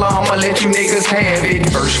 $1, I'ma let you niggas have it.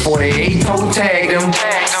 First 48 toe tag them.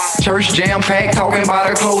 Church jam pack, talking about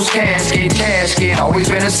a closed casket. Always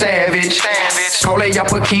been a savage. Call that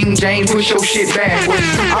yapper King James, push your shit backwards.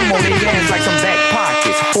 I'm on their ass like some back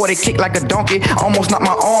pockets. 40 kick like a donkey, almost knock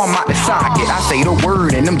my arm out the socket. I say the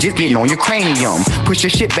word and I'm just getting on your cranium. Push your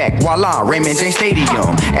shit back, voila, Raymond James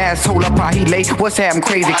Stadium. Asshole up how he late, what's happening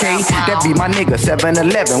crazy K? That be my nigga,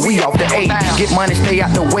 7-Eleven, we off the 8. Get money, stay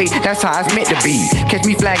out the way, that's how it's meant to be. Catch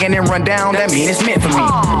me flagging and run down, that mean it's meant for me.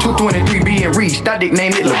 223 being reached, I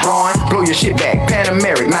nicknamed it LeBron. Blow your shit back,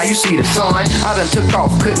 Panameric, now you see the sun. I done took off,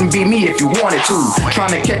 couldn't be me if you wanted to.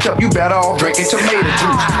 Trying to catch up, you better off drinking tomato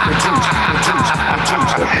juice.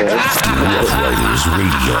 Rough Riders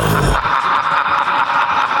Radio.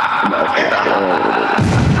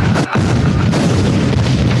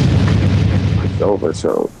 It's over,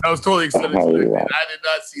 so. I was totally excited. I did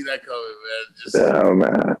not see that coming, man. Just,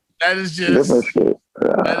 man. That is just different shit.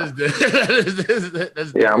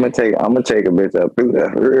 Yeah, I'm gonna take a bitch up through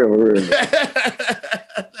that for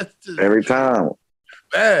real. Every time.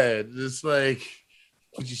 Man, it's like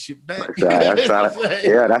put your shit back. That's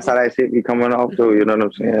how that shit be coming off too. You know what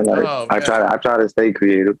I'm saying? Like I try to stay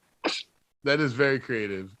creative. That is very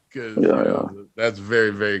creative because that's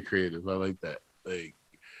very, very creative. I like that. Like,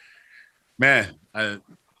 man,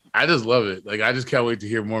 I just love it. Like, I just can't wait to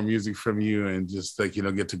hear more music from you and just like,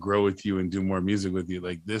 get to grow with you and do more music with you.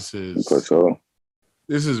 Like, this is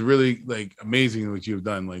really like amazing what you've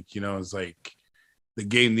done. Like, it's like the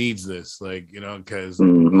game needs this, like, because a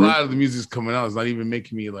lot of the music's coming out is not even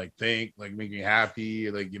making me like think, like make me happy.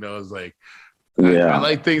 Like, it's like, I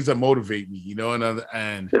like things that motivate me,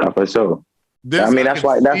 and yeah, for sure. That's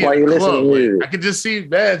why you listen to music. Like, I can just see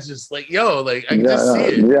man's just like, I can just see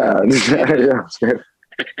it. Yeah.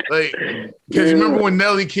 Like, because you remember when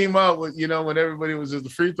Nelly came out with, when everybody was at the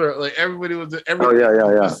free throw, like everybody was yeah.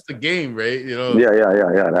 It's the game, right? Yeah.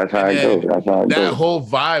 That's how it goes. That whole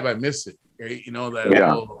vibe, I miss it, right? That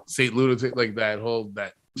whole St. Lunatic, like that.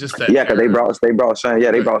 Yeah, because they brought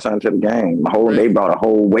something to the game. They brought a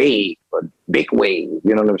whole wave, a big wave.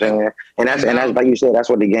 You know what I'm saying? And that's like you said, that's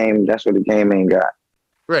what the game ain't got.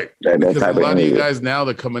 Right. Because a lot of you guys now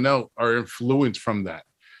that coming out are influenced from that.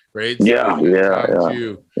 Right. So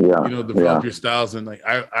develop your styles, and like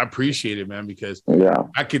I appreciate it, man, because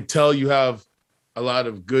I could tell you have a lot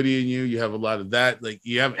of goodie in you. You have a lot of that. Like,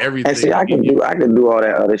 you have everything. And see, I can do all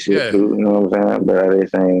that other shit too. You know what I'm saying? But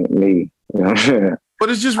this ain't me. You know what I'm saying? But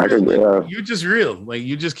it's just real. You're just real. Like,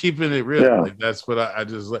 you're just keeping it real. Yeah. Like, that's what I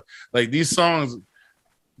just like. Like, these songs.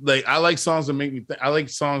 Like, I like songs that make me. I like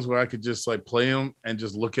songs where I could just like play them and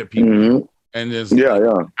just look at people. Mm-hmm. And there's I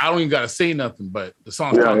don't even gotta say nothing, but the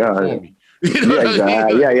song's talking for me.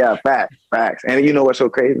 Facts. And you know what's so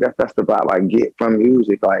crazy? That's the vibe I get from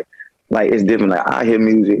music. Like, like it's different. Like I hear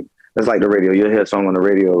music. It's like the radio. You'll hear a song on the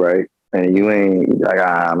radio, right? And you ain't like,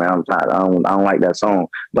 man, I'm tired. I don't like that song.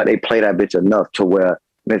 But they play that bitch enough to where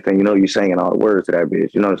next thing you know, you singing all the words to that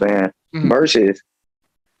bitch. You know what I'm saying? Mm-hmm. Versus,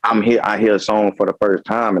 I hear a song for the first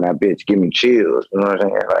time and that bitch give me chills. You know what I'm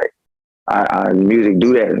saying? Like, music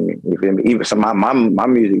do that to me. You feel me? Even so, my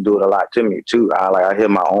music do it a lot to me too. I hear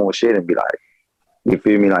my own shit and be like, you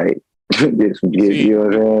feel me? Like, you know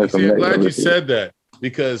what I'm saying? I'm glad you said that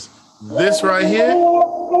because this right here,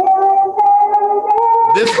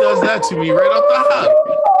 this does that to me right off the hop.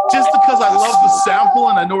 Just because I love the sample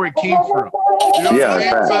and I know where it came from. You know what I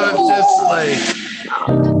mean? So it's just like,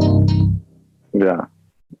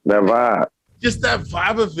 that vibe. Just that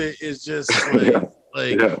vibe of it is just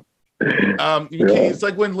it's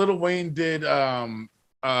like when Lil Wayne did I'm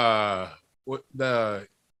dying.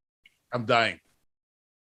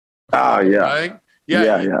 Oh yeah. Dying?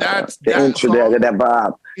 Yeah. That's the intro there, that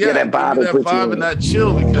vibe. Yeah, that vibe and that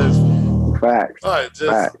chill because facts.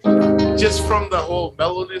 Just from the whole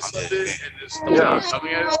mellowness of it and just the way it's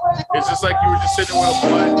coming at it, it's just like you were just sitting with a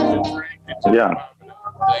blunt and a drink.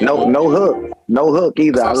 No hook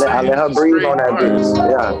either. I let her breathe on that bitch.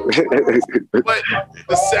 Yeah. But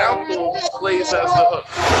the sample plays as the hook.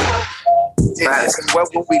 Where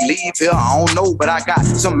will we leave here? I don't know, but I got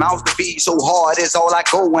some mouths to feed. So hard is all I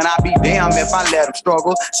go, and I be damned if I let them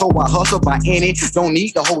struggle. So I hustle by any. Don't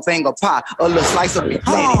need the whole thing of pie. A little slice of me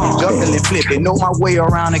plenty. Juggling and flipping. Know my way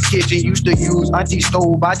around the kitchen. Used to use auntie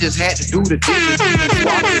stove. I just had to do the dishes. Never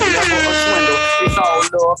a swindle. It's all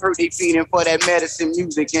love. Heard they feeding for that medicine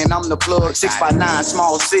music, and I'm the plug. 6x9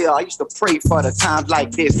 small cell. I used to pray for the times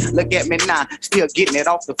like this. Look at me now, still getting it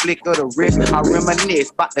off the flick of the wrist. I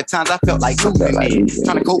reminisce about the times I felt like losing it.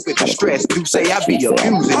 Trying to cope with the stress. Do say I be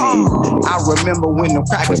abusing it. I remember when the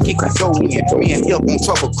crackers kicked the dough in. Me and Ilk on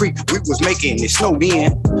Trouble Creek, we was making it snow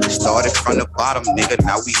in. Started from the bottom, nigga.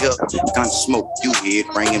 Now we here. GunSmoke, you hear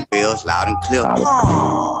it ringing bells loud and clear.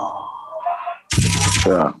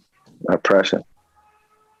 Yeah, that pressure.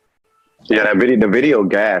 Yeah, the video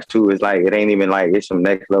gas too is like it ain't even like it's some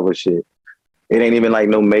next level shit. It ain't even like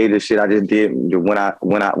no major shit. I just went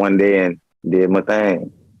out one day and did my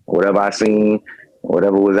thing. Whatever I seen,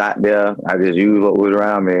 whatever was out there, I just used what was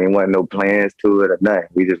around me. Ain't wasn't no plans to it or nothing.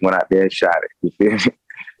 We just went out there and shot it. You feel me?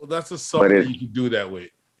 Well, that's a song that you can do that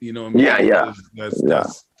with. You know what I mean? That's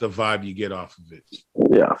the vibe you get off of it.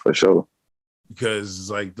 Yeah, for sure. Because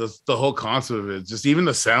like the whole concept of it, just even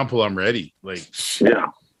the sample, I'm ready. Like for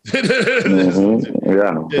sure.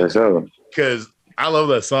 Because I love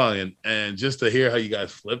that song, and just to hear how you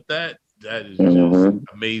guys flip that is just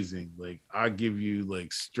amazing. Like I give you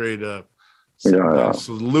like straight up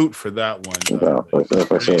salute for that one.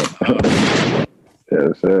 For sure.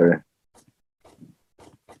 Yes, sir.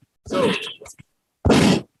 So,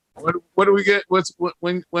 what do we get?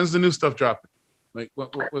 When's the new stuff dropping? Like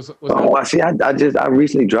what's see, I just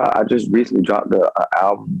recently dropped the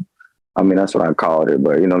album. I mean, that's what I called it,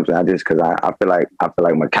 but you know what I'm saying? Because I feel like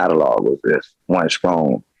my catalog was just one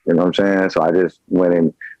strong. You know what I'm saying? So I just went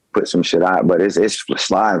and put some shit out, but it's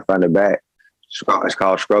sliding front to back. It's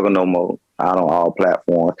called Struggle No More, out on all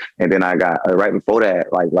platforms. And then I got right before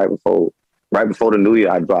that, like right before the New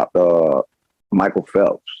Year, I dropped Michael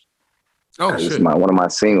Phelps. Oh shit! It's one of my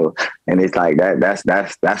singles, and it's like that's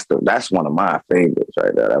one of my favorites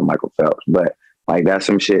right there, that Michael Phelps. But like that's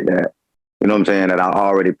some shit that, you know what I'm saying, that I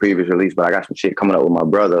already previously released, but I got some shit coming up with my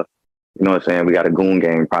brother. You know what I'm saying? We got a Goon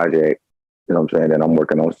Gang project. You know what I'm saying? That I'm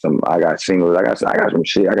working on some. I got singles. I got some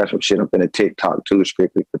shit. I got some shit up in the TikTok too,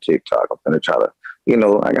 strictly for TikTok. I'm gonna try to,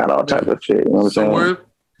 I got all types of shit. You know what I'm saying?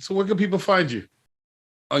 Where can people find you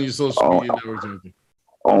on your social media networks?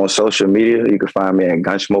 On social media, you can find me at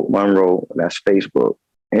GunSmoke Monroe. That's Facebook.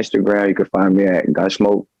 Instagram, you can find me at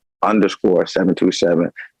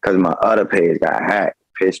GunSmoke_727. Because my other page got hacked,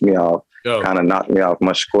 pissed me off, kind of knocked me off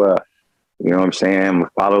my square. You know what I'm saying? My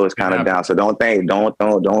followers kind of down. So don't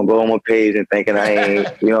go on my page and thinking I ain't,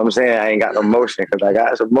 you know what I'm saying? I ain't got no motion, because I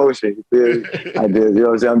got some motion. You feel me? I just, you know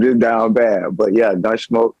what I'm saying? I'm just down bad. But yeah,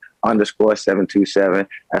 GunSmoke_727.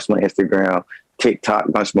 That's my Instagram. TikTok,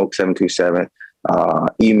 GunSmoke727.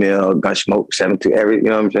 Email GunSmoke72. You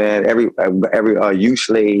know what I'm saying? Every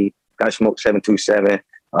Uslade, GunSmoke727.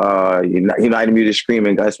 United Music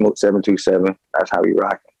Screaming, GunSmoke727. That's how we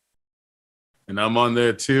rock it. And I'm on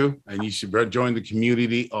there too. And you should join the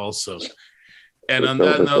community also. And on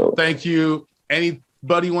that note, thank you.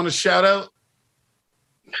 Anybody want to shout out?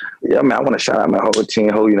 Yeah, man, I want to shout out my whole team,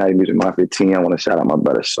 whole United Music Mafia team. I want to shout out my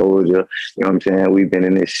brother Soldier. You know what I'm saying? We've been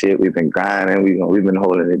in this shit. We've been grinding. We've been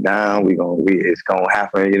holding it down. It's gonna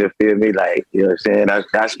happen. You feel me? Like, you know what I'm saying?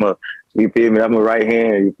 That's You feel me? I'm a right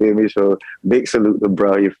hand. You feel me? So big salute to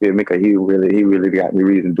bro. You feel me? Because he really got me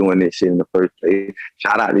reason doing this shit in the first place.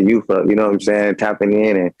 Shout out to you for, you know what I'm saying, tapping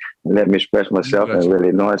in and let me express myself and really,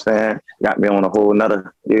 you know what I'm saying? Got me on a whole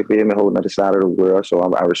nother, you feel me, whole nother side of the world. So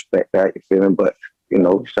I respect that, you feel me? But, you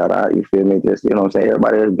know, shout out, you feel me? Just, you know what I'm saying?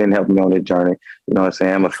 Everybody has been helping me on this journey. You know what I'm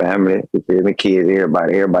saying? I'm a family, you feel me? Kids,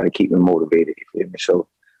 everybody keep me motivated, you feel me? So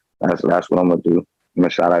that's what I'm going to do. I'm going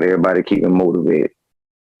to shout out everybody, keep me motivated.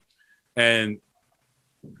 And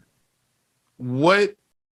what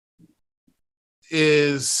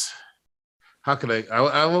is, how could I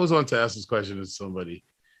always want to ask this question to somebody.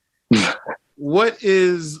 What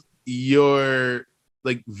is your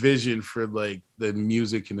like vision for like the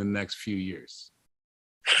music in the next few years?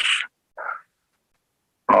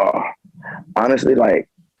 Honestly, like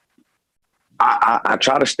I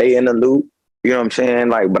try to stay in the loop. You know what I'm saying?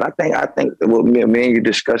 Like, but I think what me and you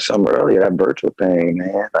discussed something earlier, that virtual thing,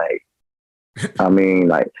 man. Like, I mean,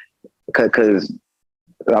 like, cause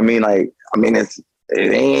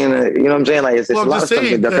it ain't, you know what I'm saying? Like, it's a lot of stuff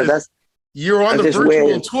because that's. You're on the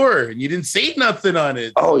virtual tour and you didn't say nothing on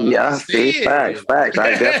it. Oh, yeah. Facts.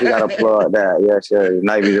 I definitely got to applaud that. Yes, sir.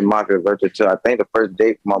 Night Music Mafia virtual tour. I think the first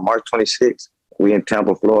date, March 26th, we in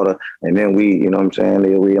Tampa, Florida. And then we, you know what I'm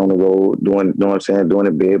saying, we on the road doing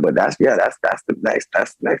it big. But that's the next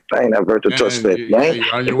thing, that virtual tour split.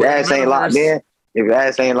 If your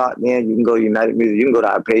ass ain't locked in, you can go to United Music. You can go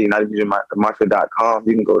to our page, UnitedMusicMafia.com.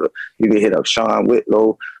 You can hit up Sean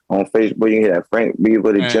Whitlow on Facebook. You can hit that Frank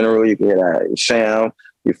Beaver, the General. You can hit that Sham.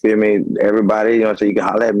 You feel me? Everybody, you know, so you can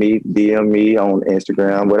holler at me, DM me on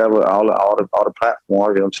Instagram, whatever, all the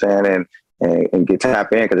platforms. You know what I'm saying, and get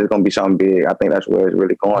tap in because it's gonna be something big. I think that's where it's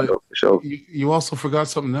really going, though, for sure. You also forgot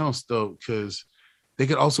something else, though, because they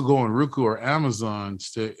could also go on Roku or Amazon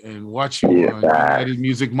and watch you on United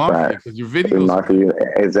Music Mafia because your videos.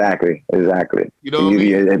 Exactly. You know what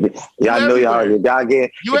I mean? Y'all know y'all getting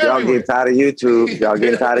tired of YouTube. If y'all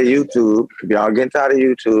getting tired of YouTube,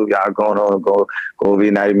 y'all going on go over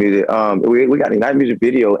United Music. We got United Music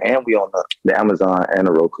Video and we on the Amazon and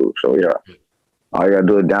the Roku. So yeah. All you gotta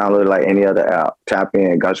do is download it like any other app. Tap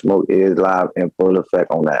in. GunSmoke is live in full effect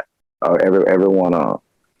on that. Everyone on.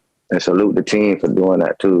 And salute the team for doing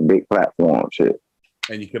that too. Big platform shit.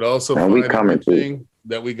 And you could also find everything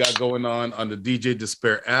that we got going on the DJ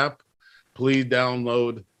Disspare app. Please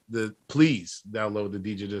download the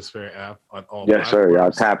DJ Disspare app on all platforms. Sir.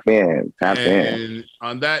 Y'all tap in. And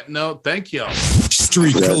on that note, thank y'all.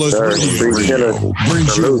 Street Killaz Radio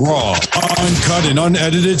brings you raw, uncut, and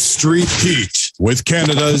unedited street heat with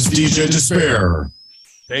Canada's DJ Disspare.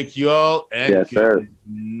 Thank you all, and good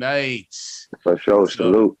night. For sure,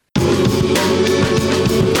 salute.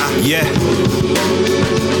 Yeah.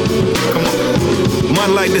 Come on.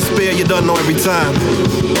 Man like Disspare, you don't know every time.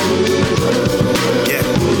 Yeah.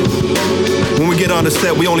 When we get on the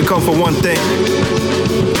set, we only come for one thing.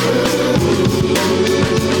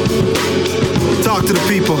 Talk to the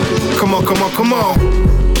people. Come on.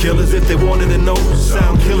 Killers if they wanted to know.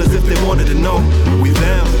 Sound killers if they wanted to know. We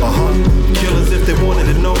them, Killers if they wanted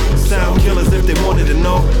to know. Sound killers if they wanted to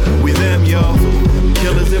know. We them, y'all.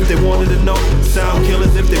 Killers if they wanted to know. Sound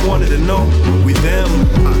killers if they wanted to know. We them.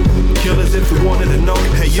 Killers if we wanted to know.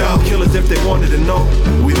 Hey, y'all. Killers if they wanted to know.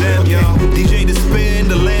 We them, y'all. DJ Disspare in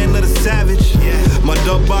the land of the savage. My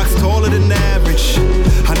dub box taller than average.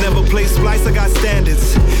 I never play splice, I got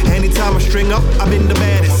standards. Anytime I string up, I've been the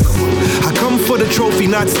baddest. I come for the trophy,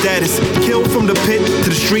 not status. Kill from the pit to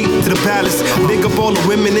the street to the palace. Big up all the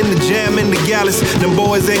women in the jam and the gallus. Them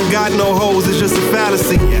boys ain't got no hoes, it's just a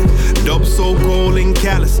fallacy. Dope so cold and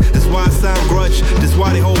callous. That's why I sound grudge, that's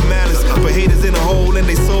why they hold malice. But haters in a hole and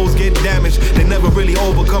their souls get damaged. They never really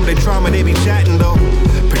overcome their trauma, they be chatting though.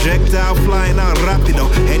 Projectile flying out rapido.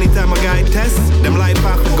 Anytime a guy tests, them light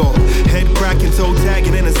have to go. Head cracking, toe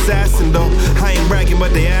tagging, and assassin though. I ain't bragging,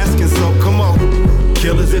 but they asking, so come on.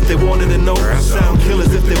 Killers if they wanted to know. Sound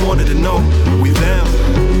killers if they wanted to know. We them.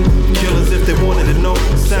 Killers if they wanted to know.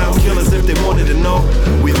 Sound killers if they wanted to know.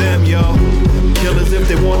 We them, y'all. Killers if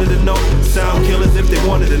they wanted to know. Sound killers if they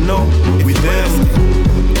wanted to know. We them.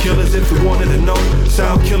 Killers if we wanted to know.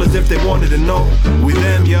 Sound killers if they wanted to know. We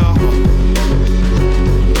them, y'all.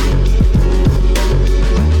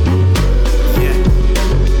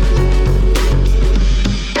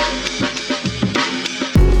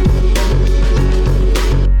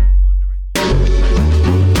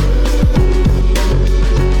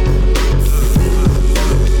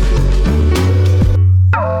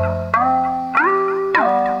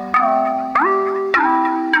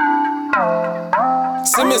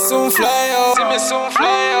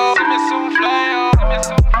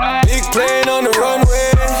 Big plane on the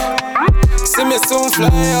runway. See me soon fly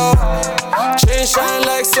out. Chain shine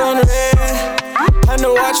like sun rays. And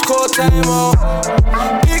the watch call time out.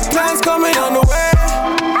 Big plans coming on the way.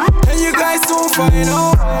 And you guys soon find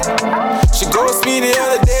out. She ghosted me the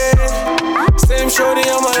other day. Same shorty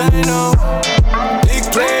on my line now. Big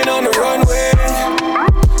plane on the runway.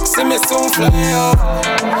 See me soon fly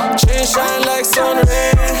out. Chain shine like sun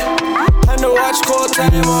rays. And the watch call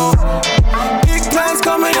time out. Big plans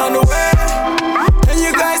coming on the way. And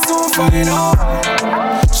you guys soon find out.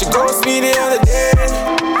 She ghosted me the other day.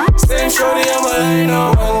 Same shorty on my line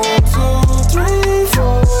now. 1, 2, 3,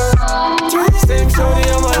 4. Same shorty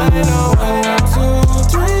on my line now. 1, 2,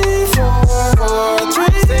 3, 4, 4,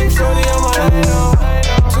 3. Same shorty on my line now.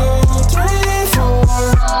 2, 3, 4.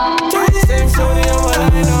 Same shorty on my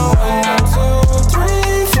line now. 1, 2, 3,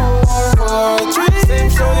 4, 4, 3. Same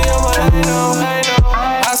shorty on my line now.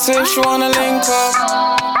 I said she wanna link up.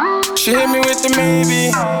 She hit me with the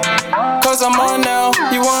maybe. Cause I'm on now,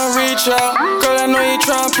 you wanna reach out. Girl, I know you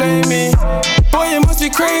tryna play me. Boy, you must be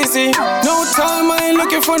crazy. No time, I ain't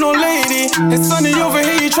looking for no lady. It's sunny over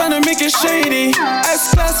here, you tryna make it shady.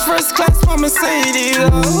 S-Class, first class, my Mercedes.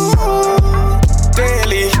 Oh,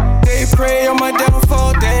 daily, they pray on my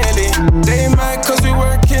downfall daily. They mad cause we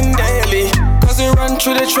working daily. Cause we run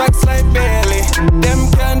through the tracks like Bailey. Them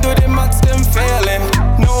can't do the maths, them failing.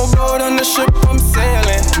 No boat on the ship, I'm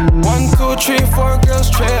sailing. 1, 2, 3, 4 girls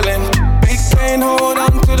trailing. Big plane, hold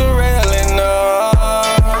on to the railing.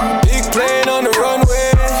 Big plane on the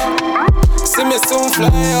runway. See me soon fly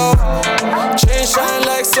out. Chain shine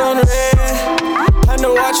like sun rays. And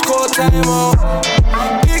the watch call time out.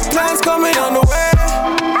 Big plans coming on the way.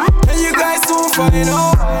 And you guys soon find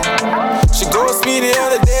out. She ghosted me the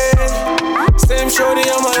other day. Same shorty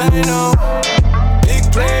on my line now. Big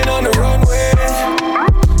plane on the runway.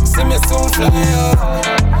 See me soon fly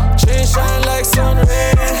out. Chain shine like sun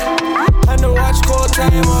rays. And the watch call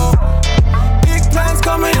time out. Big plans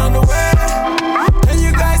coming on the way. And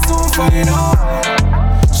you guys soon find out.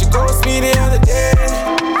 She ghosted me the other day.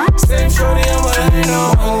 Same shorty on my line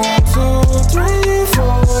now. 1, 2, 3,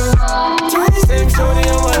 4. Same shorty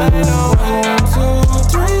on my line now. 1, 2,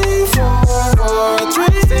 3, 4, 4, 3.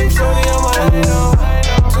 Same shorty on my line now.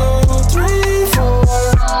 2, 3, 4.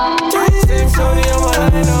 Same shorty on my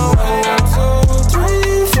line now. 1, 2,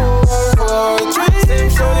 3, 4, 4, 3. Same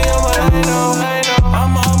shorty on my line now.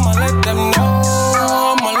 I'ma let them know.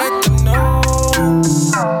 I'ma let them know.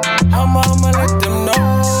 I'ma let them know.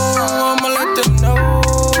 I'ma let them know.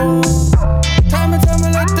 Time let them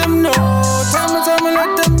know. Time let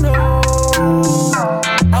them know.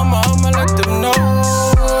 I'ma let them know.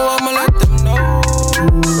 I'ma let them know.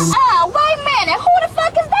 Oh, wait a minute. Who the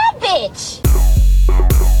fuck is that bitch?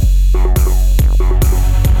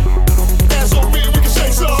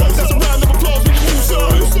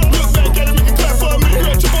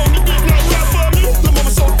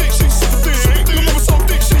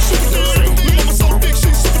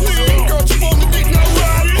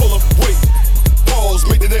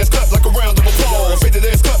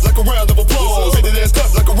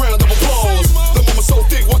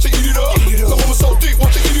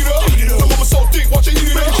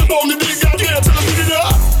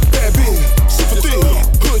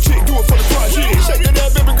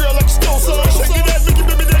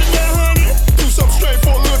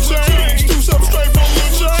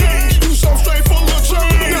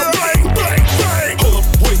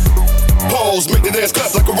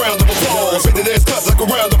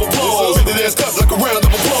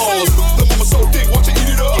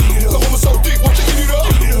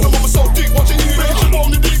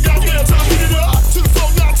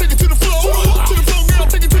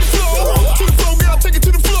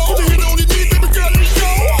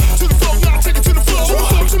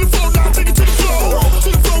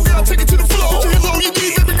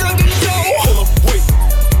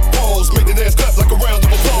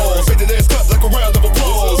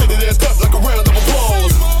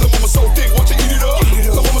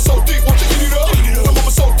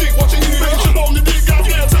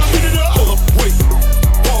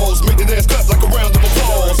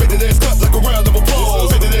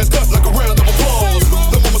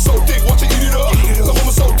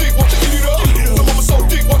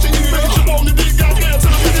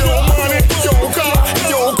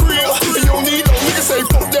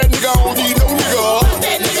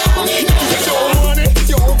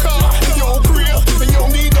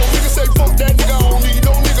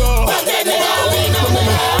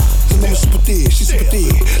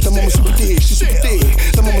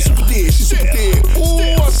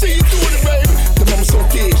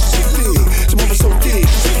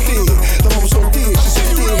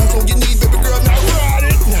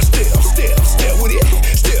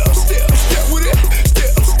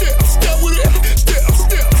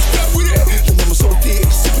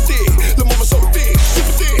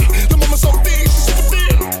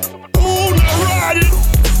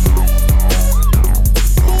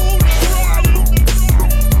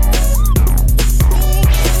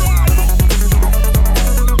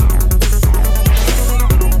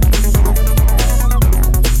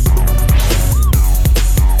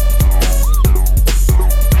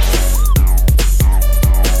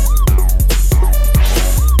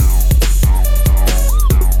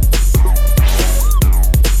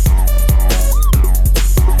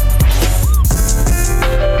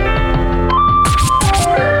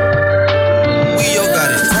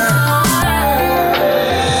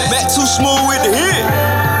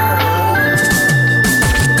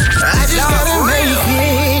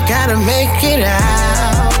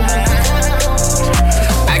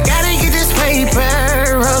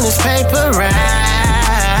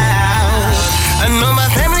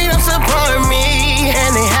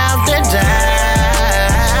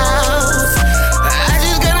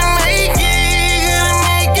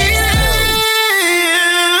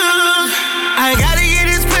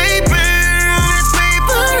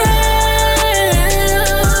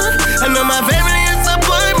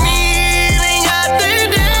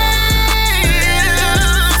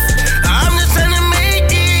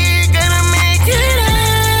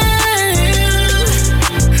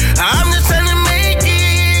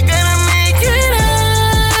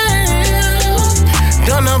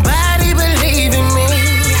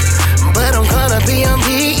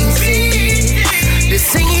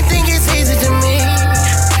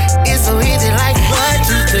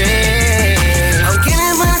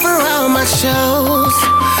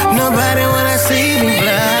 nobody when I see them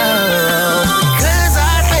blow. Cause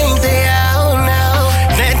I think they all know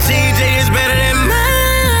that TJ is better than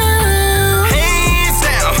mine. Hands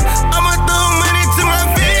down, I'ma throw money to my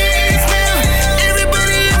face now.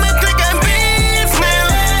 Everybody in my clique got bands now.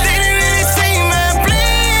 They didn't really see my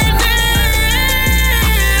plan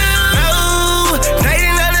now. No, they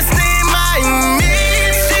didn't understand my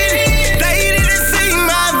mission. They didn't see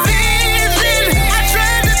my vision. I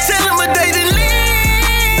tried to tell them, but they didn't listen.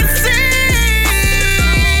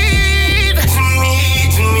 To me.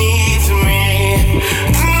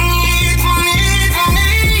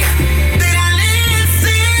 They don't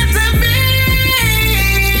listen to me.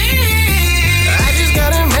 I just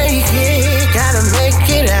gotta make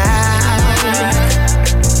it out.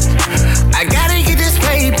 I gotta get this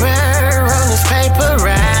paper, roll this paper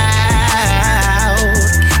out.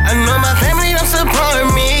 I know my family don't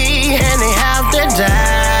support me, and they have their doubts.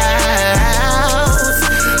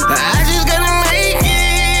 I just gotta make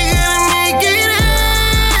it out.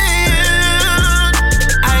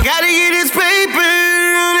 I gotta get this paper out.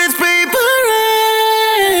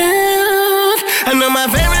 I know my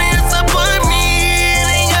family don't support me, and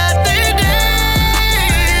they got their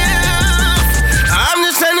doubts. I'm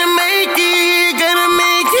just trying to make it, gotta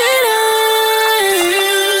make it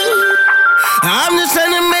out. I'm just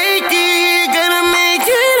trying to make it, gotta make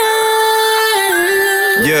it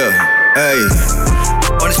out. Yeah, hey.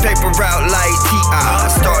 On this paper route like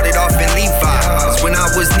T.I. Started off in Levi's when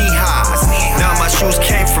I was knee-high. Now my shoes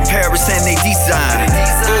came from Paris and they design.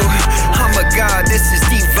 Ooh, oh my God, this is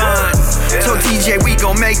divine. Told TJ we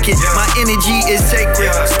gon' make it, my energy is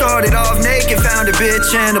sacred. Started off naked, found a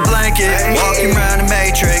bitch and a blanket. Walking around the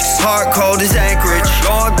matrix, heart cold as Anchorage.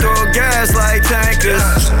 Going through gas like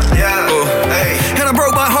tankers. Yeah, hey. And I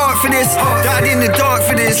broke my heart for this, died in the dark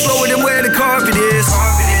for this. Lower than where the carpet is.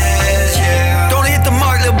 Don't hit the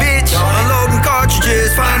mark, little bitch. Unloading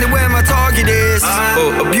cartridges, finding where my target is.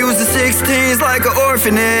 Abused the 16s like an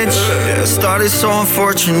orphanage. Started so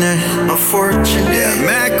unfortunate. Yeah,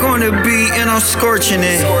 Mac on the beat and I'm scorching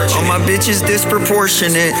it. All my bitches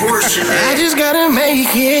disproportionate. I just gotta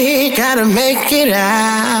make it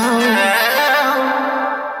out.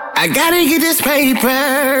 I gotta get this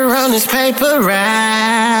paper, roll this paper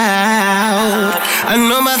out. I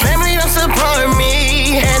know my family don't support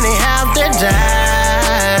me, and they have their doubts.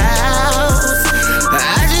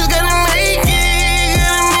 I just gotta make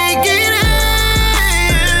it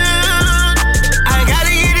out. I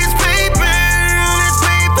gotta get this paper out.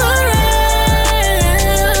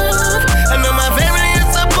 I know my family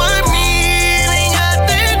don't support me, and they got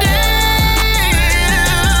their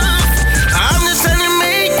doubts. I'm just trying to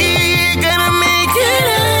make it, gotta make it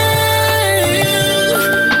out.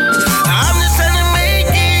 I'm just trying to make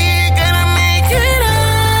it, gotta make it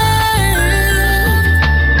out.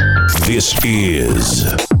 This is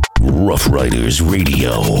Rough Riders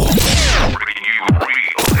Radio.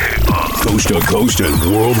 Coast to coast and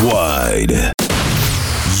worldwide.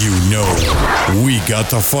 You know, we got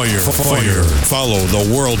the fire. Follow the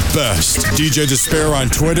world best. DJ Disspare on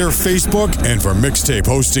Twitter, Facebook, and for mixtape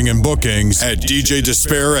hosting and bookings at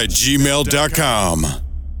djdisspare@gmail.com.